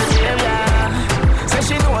Frontier area. Say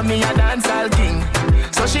she know me a dancehall king.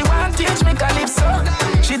 So she want teach me calypso.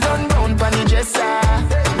 She done round pon the dresser.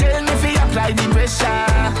 Tell me fi apply the pressure.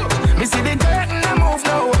 Me see the curtain a move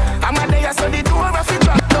now. I'm a there so the door a fi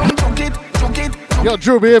drop down. Took it. Yo,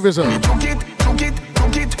 Drew, behave yourself. Took it.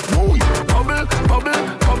 Whoa, bubble.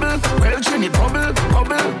 Well, Trini, bubble, a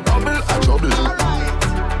trouble.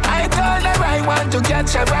 I told her I want to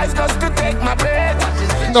catch a rise just to take my breath.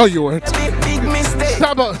 No, you weren't. Big mistake.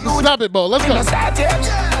 Stop it, Bo. Let's go.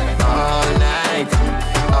 All night.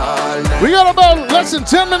 We got about less than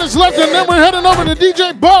 10 minutes left, and then we're heading over to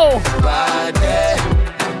DJ Bo. Party.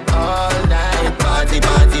 All night. Party.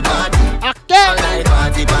 Okay. All night.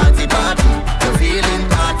 Party. You're feeling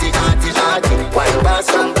party. Wine bar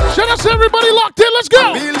some. Shout out to everybody locked in. Let's go.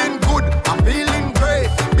 I'm feeling good. I'm feeling great.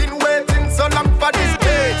 Been waiting so long for this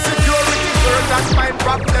day. Security girls that find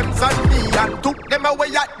problems on me and took them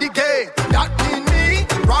away at the gate. That mean me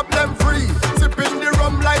problem free. Sipping the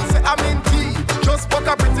rum like say I'm in tea. Just put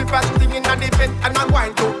a pretty fat thing in the bed and I'm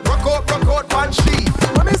going to rock out one sheet.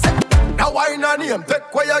 Let me say, now wine on him, take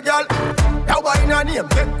away your girl. Now wine on him,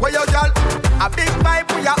 take away your girl. A big pipe,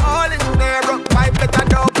 we are all in there. Rock pipe, better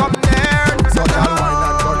don't come there. So girl,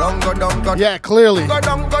 wine and go down. Yeah, clearly. Go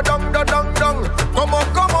down. Come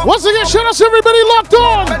on. Once again, shout out to everybody locked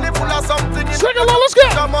on. Sing along, let's go.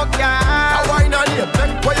 Come on, girl. Now wine on him,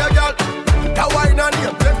 take away your girl. Now wine on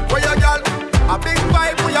him, take away your girl. A big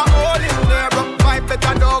pipe, we are all in there. Rock pipe,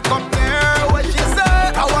 better don't come there. What she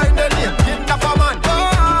say? Now wine on him, kidnap a man.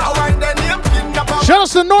 Now wine on him, kidnap a man. Shout out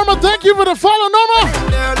to Norma. Thank you for the follow, Norma.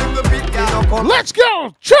 Let's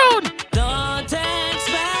go. Tune. Don't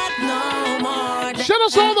expect no more. Shout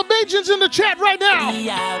out to all the Bajans in the chat right now.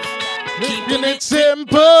 Keeping it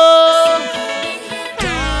simple. Don't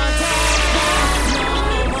expect no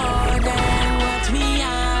more than what we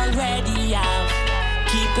already have.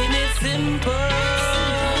 Keeping it simple,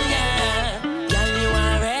 yeah. Girl, you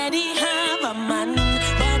already have a man,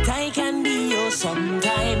 but I can be yours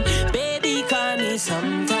sometime. Baby, call me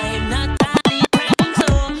sometime, not all the time. So,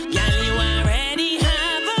 girl, you already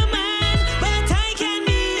have a man, but I can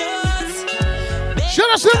be yours. Shout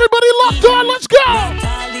out to everybody locked on. Let's go.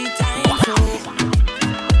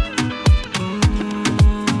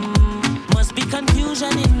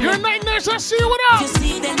 Your nightmares, I see you, what up? You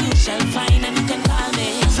see, then you shall find and you can call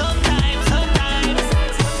me. Sometimes.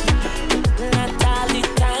 Not all the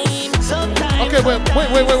time. Sometimes. Okay, wait.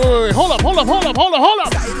 Hold up.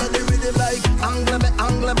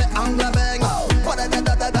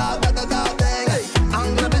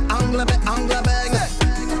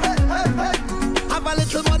 Have a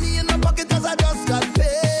little money in the pocket 'cause I just got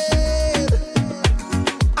paid.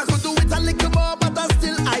 I could do it a little more, but I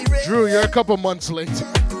still irate. Drew, you're a couple months late.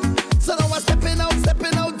 So now I'm stepping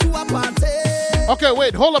out to a party. Okay,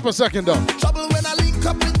 wait, hold up a second though. Trouble when I link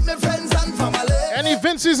up with my friends and family. Any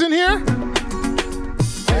Vinces in here?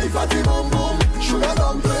 Hey, fatty boom boom, sugar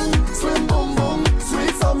dumpling, swim boom boom,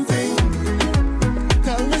 sweet something.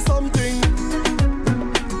 Tell me something.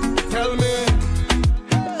 Tell me,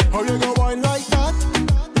 how you go wine like that?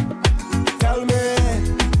 Tell me,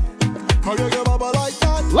 how you go bubble like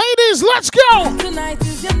that? Ladies, let's go! Tonight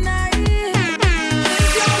is your night.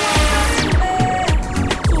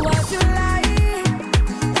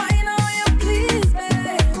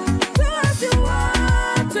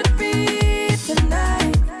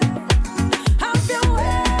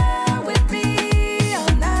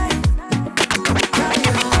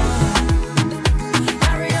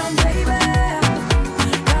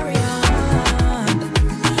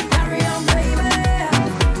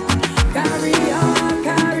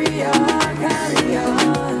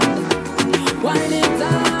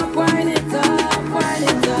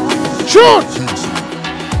 soon.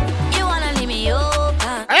 You wanna leave me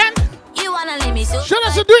open. And you wanna leave me so. Shout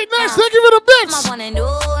out to Do It Nice. Thank you for the bits. My one and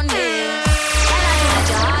only. And I know that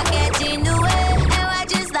your heart gets in the way. And we're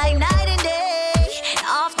just like night and day.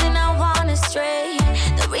 Often I wanna stray.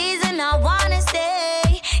 The reason I wanna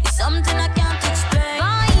stay is something I can't explain.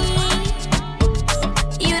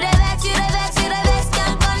 You the best, you the best, you the best,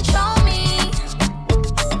 can't control me.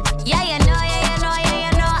 Yeah, you know, yeah, you know, yeah,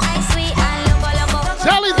 you know, I'm sweet and loco.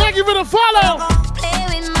 Sally, thank you for the follow.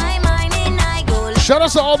 Shout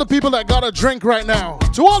out to all the people that got a drink right now.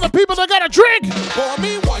 To all the people that got a drink. Pour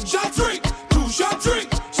me one shot drink, 2 shot drink.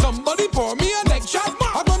 Somebody pour me a next shot.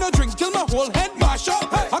 I'm gonna drink till my whole head mash up.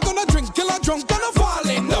 I'm gonna drink till I'm drunk and I'm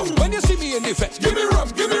falling down. When you see me in the effect, give me rum,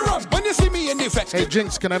 give me rum. When you see me in the effect. Hey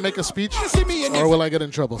Jinx, can I make a speech? In Or will I get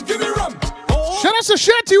in trouble? Give me rum. Shout out to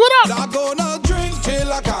Shanty, what up? I'm gonna drink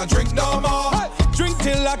till I can't drink no more. Drink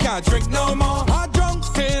till I can't drink no more. I drunk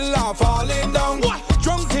till I'm falling down.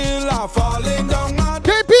 Drunk till I'm falling down.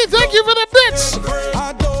 KP, thank you for the bits.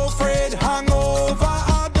 I don't afraid hangover.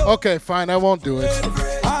 Okay, fine, I won't do it.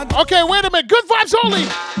 Okay, wait a minute. Good vibes only.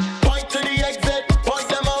 Point to the exit, point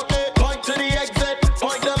them out. Point to the exit,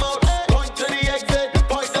 point them out. Point to the exit,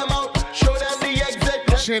 point them out. Show them the exit.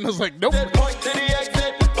 Shayna's like, nope. Point to the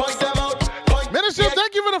exit, point them out. Minister,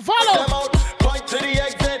 thank you for the follow. Point to the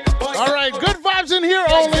exit. All right, good vibes in here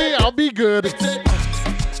only. I'll be good.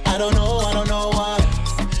 I don't know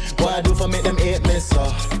what I do for make them hate me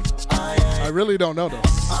so. I really don't know though.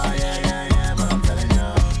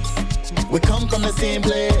 We come from the same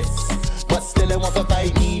place, but still they want to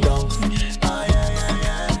fight me down.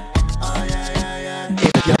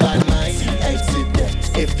 If you're bad mind, exit there.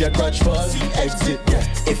 If you're grudgeful, exit there.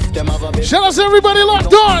 If them have a bit, shout out to everybody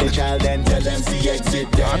locked on. Then tell them see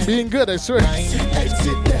exit there. I'm being good, I swear.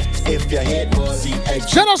 Exit there. If you're hateful, see exit.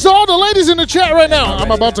 Shout out to all the ladies in the chat right now.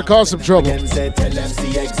 I'm about to cause some trouble. Tell them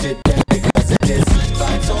see exit there because it is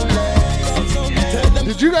vibes only.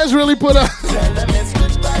 Did you guys really put a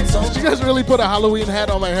Did you guys really put a Halloween hat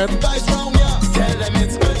on my head?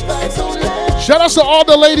 Shout out to all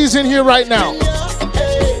the ladies in here right now.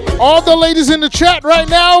 All the ladies in the chat right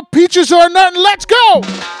now. Peaches or nothing, let's go.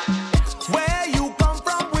 Where you come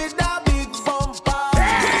from with that big bumper?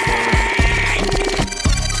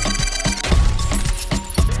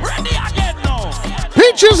 Ready again now.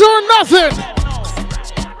 Peaches or nothing.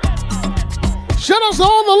 Shout out to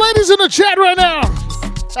all the ladies in the chat right now.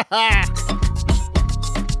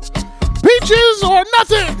 Peaches or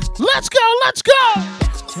nothing. Let's go, let's go.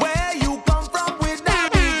 Where you come from with that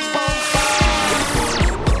big bumper?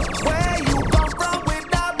 Where you come from with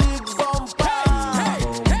that big bumper?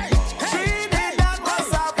 Trinidad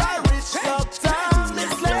must have a rich doctor.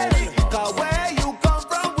 This lady, 'cause where you come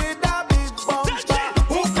from with that big bumper?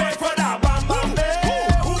 Who pay for that bumper?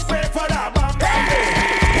 Who pay for that bumper?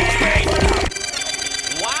 Who pay for that?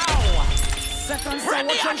 Wow. Second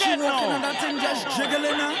Ready again now. that thing just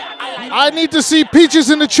jiggling now. I need to see Peaches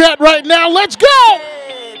in the chat right now. Let's go.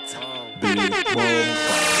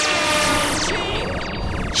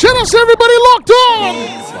 Shout out to everybody locked on.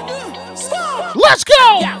 Let's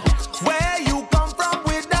go. Where you come from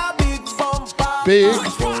with that big bumper? Big.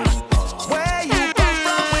 Where you come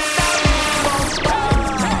from with that big bumper?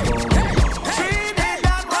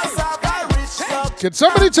 Trinidad must have a rich doctor. Can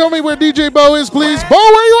somebody tell me where DJ Bo is, please? Bo,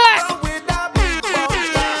 where you at?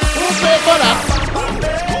 Who paid for that?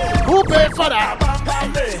 Who paid for that?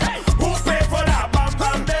 Who pay for that bam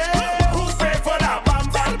bam day? Who pay for that bam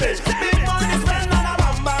bam day? Big money spent on a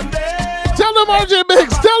bam bam day. Tell them RJ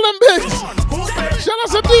Biggs. Tell them Biggs. Shout out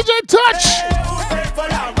to DJ Touch.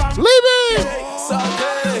 Leave me.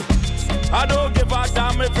 I don't give a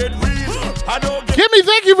damn if it real. I don't give Kimmy,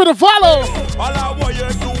 thank you for the follow. all I want you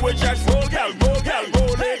to do is just roll it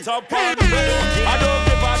up on me. I don't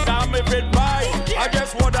give a damn if it right. I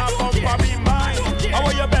just want that bumper be mine. I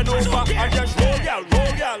want you bend over and just roll, girl.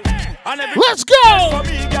 And Let's go. for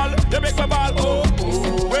me, girl, they make my ball oh.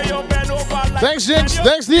 Where you bend over like Thanks, Jinx.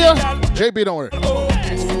 Thanks, Dia. JP, don't worry.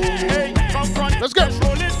 hey, come front. Let's go. Just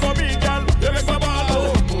roll it for me, girl. They make my ball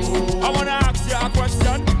oh. I wanna ask you a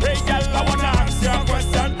question. Hey, girl, I wanna ask you a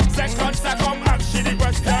question. Second, come ask you the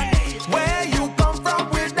question. Where you come from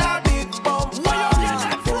with that big bumper? Where you get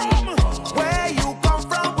that from? Where you come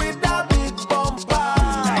from with that big bumper?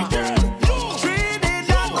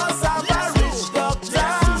 Trinidad must have a rich doctor.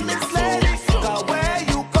 This lady, 'cause where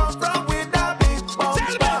you come from with that big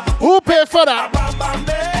bumper? Who paid for that? Bam bam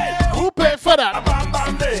day. Who paid for that? Bam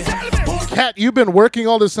bam day. Kat, you've been working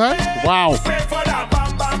all this time? Wow. Pay for that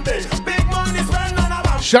bam bam day. Big money spent on a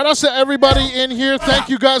bam. Shout out to everybody in here. Thank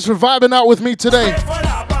you guys for vibing out with me today.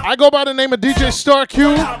 I go by the name of DJ Star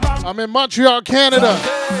Q. I'm in Montreal, Canada.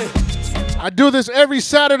 I do this every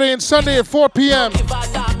Saturday and Sunday at 4 p.m.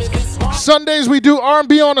 Sundays we do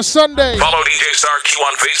R&B on a Sunday. Follow DJ Star Q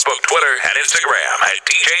on Facebook, Twitter, and Instagram at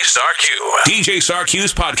DJ Star Q. DJ Star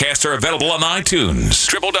Q's podcasts are available on iTunes.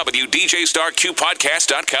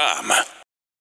 www.djstarqpodcast.com.